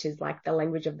programming, which is like the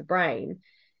language of the brain.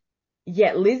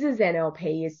 Yet Liz's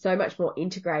NLP is so much more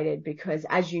integrated because,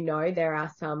 as you know, there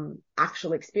are some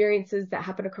actual experiences that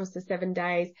happen across the 7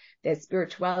 days. There's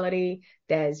spirituality.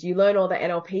 You learn all the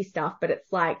NLP stuff, but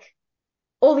it's like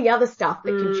all the other stuff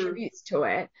that contributes to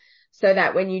it, so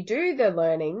that when you do the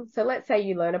learning, so let's say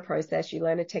you learn a process, you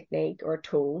learn a technique or a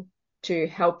tool to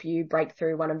help you break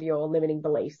through one of your limiting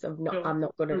beliefs of I'm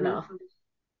not good enough.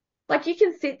 Like, you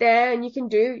can sit there and you can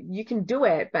do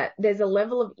it, but there's a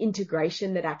level of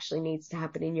integration that actually needs to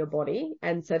happen in your body.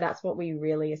 And so that's what we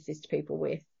really assist people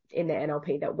with in the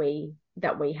NLP that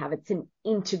we have. It's an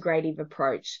integrative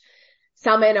approach.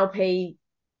 Some NLP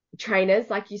trainers,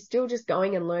 like, you're still just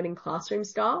going and learning classroom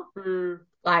style.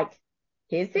 Like,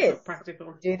 here's this,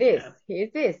 practical. Do this,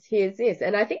 here's this.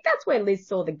 And I think that's where Liz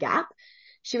saw the gap.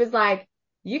 She was like,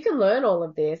 you can learn all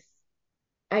of this,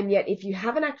 and yet if you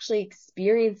haven't actually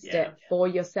experienced it for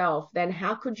yourself, then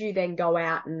how could you then go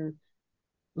out and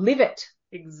live it?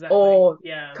 Exactly. Or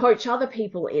coach other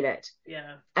people in it.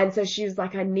 Yeah. And so she was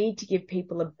like, I need to give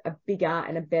people a bigger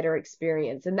and a better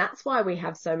experience. And that's why we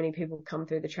have so many people come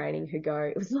through the training who go,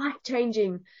 it was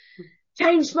life-changing,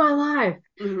 changed my life.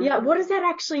 Yeah. What does that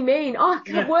actually mean? Oh,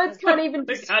 words can't even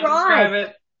describe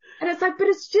it. And it's like, but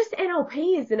it's just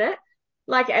NLP, isn't it?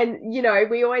 Like, and you know,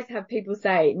 we always have people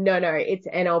say, no, it's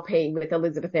NLP with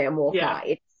Elizabeth Ann Walker.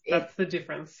 Yeah, that's the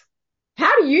difference.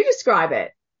 How do you describe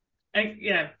it?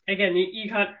 Again, you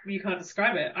can't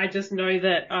describe it. I just know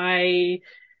that I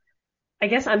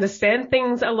guess understand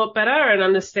things a lot better, and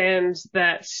understand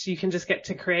that you can just get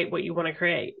to create what you want to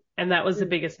create. And that was the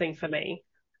biggest thing for me,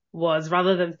 was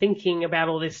rather than thinking about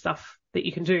all this stuff that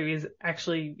you can do, is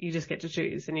actually you just get to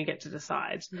choose and you get to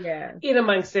decide. Yeah. In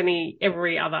amongst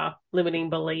every other limiting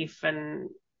belief and,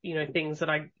 you know, things that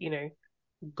I, you know,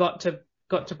 got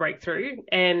to break through,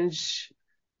 and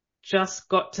just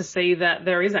got to see that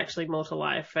there is actually more to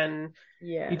life, and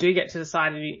you do get to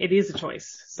decide, and it is a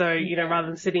choice. So, you know, rather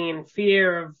than sitting in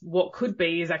fear of what could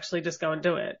be, is actually just go and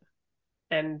do it.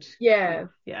 And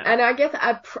and I guess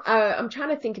I'm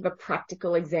trying to think of a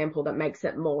practical example that makes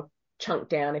it more chunked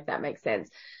down, if that makes sense.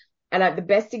 And the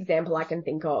best example I can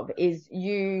think of is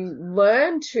you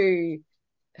learn to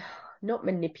not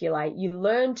manipulate, you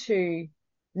learn to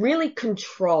really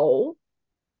control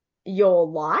your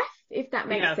life, if that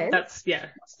makes sense. That's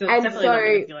still and definitely so not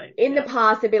manipulate. In the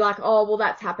past, they'd be like, oh, well,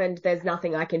 that's happened, there's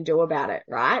nothing I can do about it,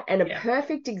 right? And a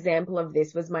perfect example of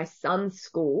this was my son's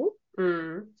school.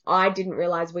 I didn't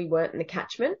realize we weren't in the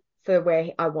catchment for where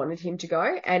I wanted him to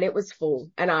go, and it was full,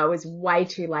 and I was way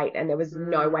too late, and there was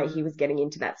no way he was getting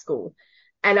into that school.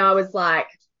 And I was like,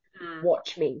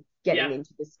 watch me getting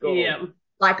into the school. Yeah.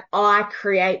 Like, I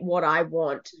create what I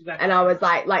want. Exactly. And I was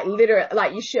like literally,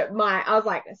 like, I was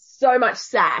like, so much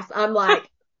sass. I'm like,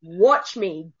 watch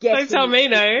me get. Don't tell me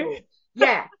no. School.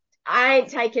 Yeah. I ain't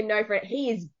taking no for it.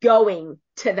 He is going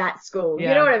to that school. Yeah.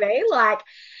 You know what I mean? Like,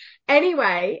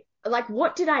 anyway, like,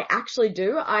 what did I actually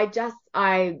do? I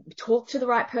talked to the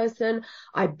right person.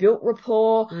 I built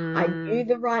rapport. I knew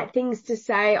the right things to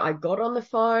say. I got on the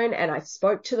phone and I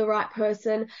spoke to the right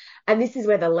person. And this is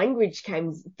where the language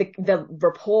came, the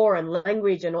rapport and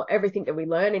language and everything that we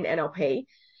learn in NLP.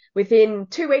 Within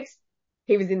 2 weeks,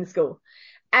 he was in the school.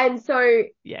 And so,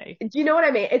 yay. Do you know what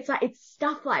I mean? It's like, it's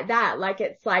stuff like that. Like,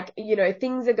 it's like, you know,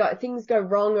 things go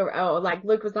wrong, or like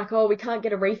Luke was like, oh, we can't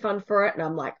get a refund for it. And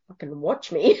I'm like, fucking watch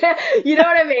me. You know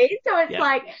what I mean? So it's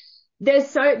like,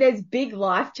 there's big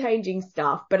life changing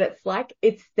stuff, but it's like,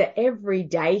 it's the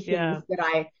everyday things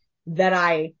that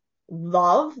I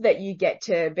love, that you get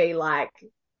to be like,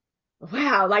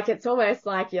 wow, like, it's almost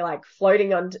like you're like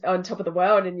floating on top of the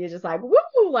world, and you're just like,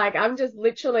 woo, like, I'm just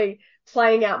literally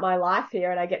playing out my life here,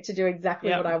 and I get to do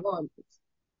exactly what I want.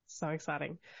 So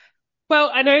exciting. Well,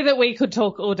 I know that we could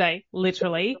talk all day,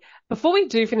 literally. Before we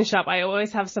do finish up, I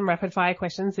always have some rapid fire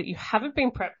questions that you haven't been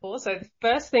prepped for. So the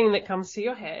first thing that comes to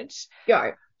your head.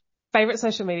 Go. Favorite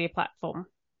social media platform?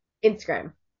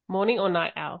 Instagram. Morning or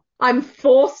night owl? I'm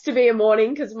forced to be a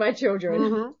morning because of my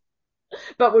children,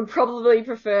 but would probably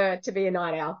prefer to be a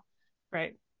night owl.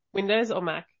 Great. Windows or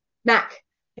Mac? Mac.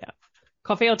 Yeah.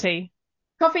 Coffee or tea?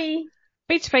 Coffee.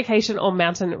 Beach vacation or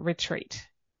mountain retreat?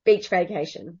 Beach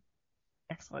vacation.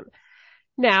 Excellent.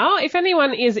 Now, if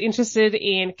anyone is interested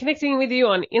in connecting with you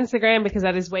on Instagram, because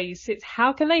that is where you sit,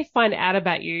 how can they find out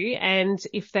about you? And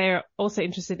if they're also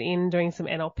interested in doing some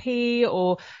NLP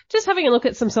or just having a look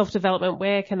at some self-development,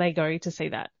 where can they go to see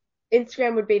that?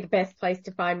 Instagram would be the best place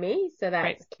to find me. So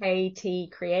that's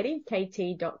KT Creative,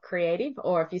 kt.creative,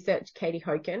 or if you search Katie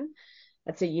Hokin,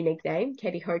 that's a unique name,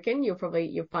 Katie Hokin,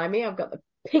 you'll find me. I've got the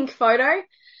pink photo.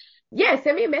 Yeah,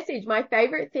 send me a message. My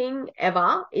favorite thing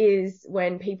ever is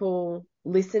when people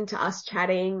listen to us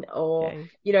chatting or,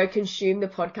 you know, consume the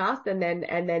podcast and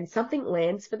then something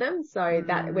lands for them. So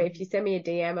that way, if you send me a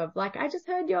DM of like, I just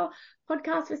heard your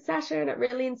podcast with Sasha and it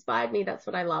really inspired me, that's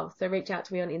what I love. So reach out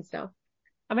to me on Insta.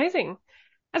 Amazing.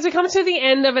 As we come to the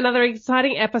end of another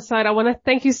exciting episode, I want to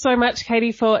thank you so much,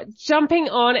 Katie, for jumping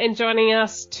on and joining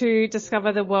us to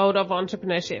discover the world of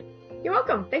entrepreneurship. You're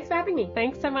welcome. Thanks for having me.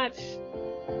 Thanks so much.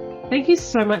 Thank you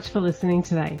so much for listening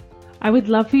today. I would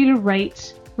love for you to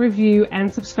rate, review,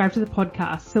 and subscribe to the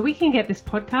podcast so we can get this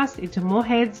podcast into more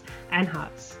heads and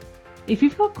hearts. If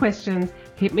you've got questions,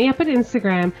 hit me up at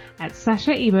Instagram at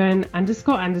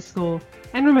 @SashaEburn__.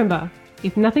 And remember,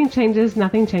 if nothing changes,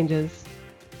 nothing changes.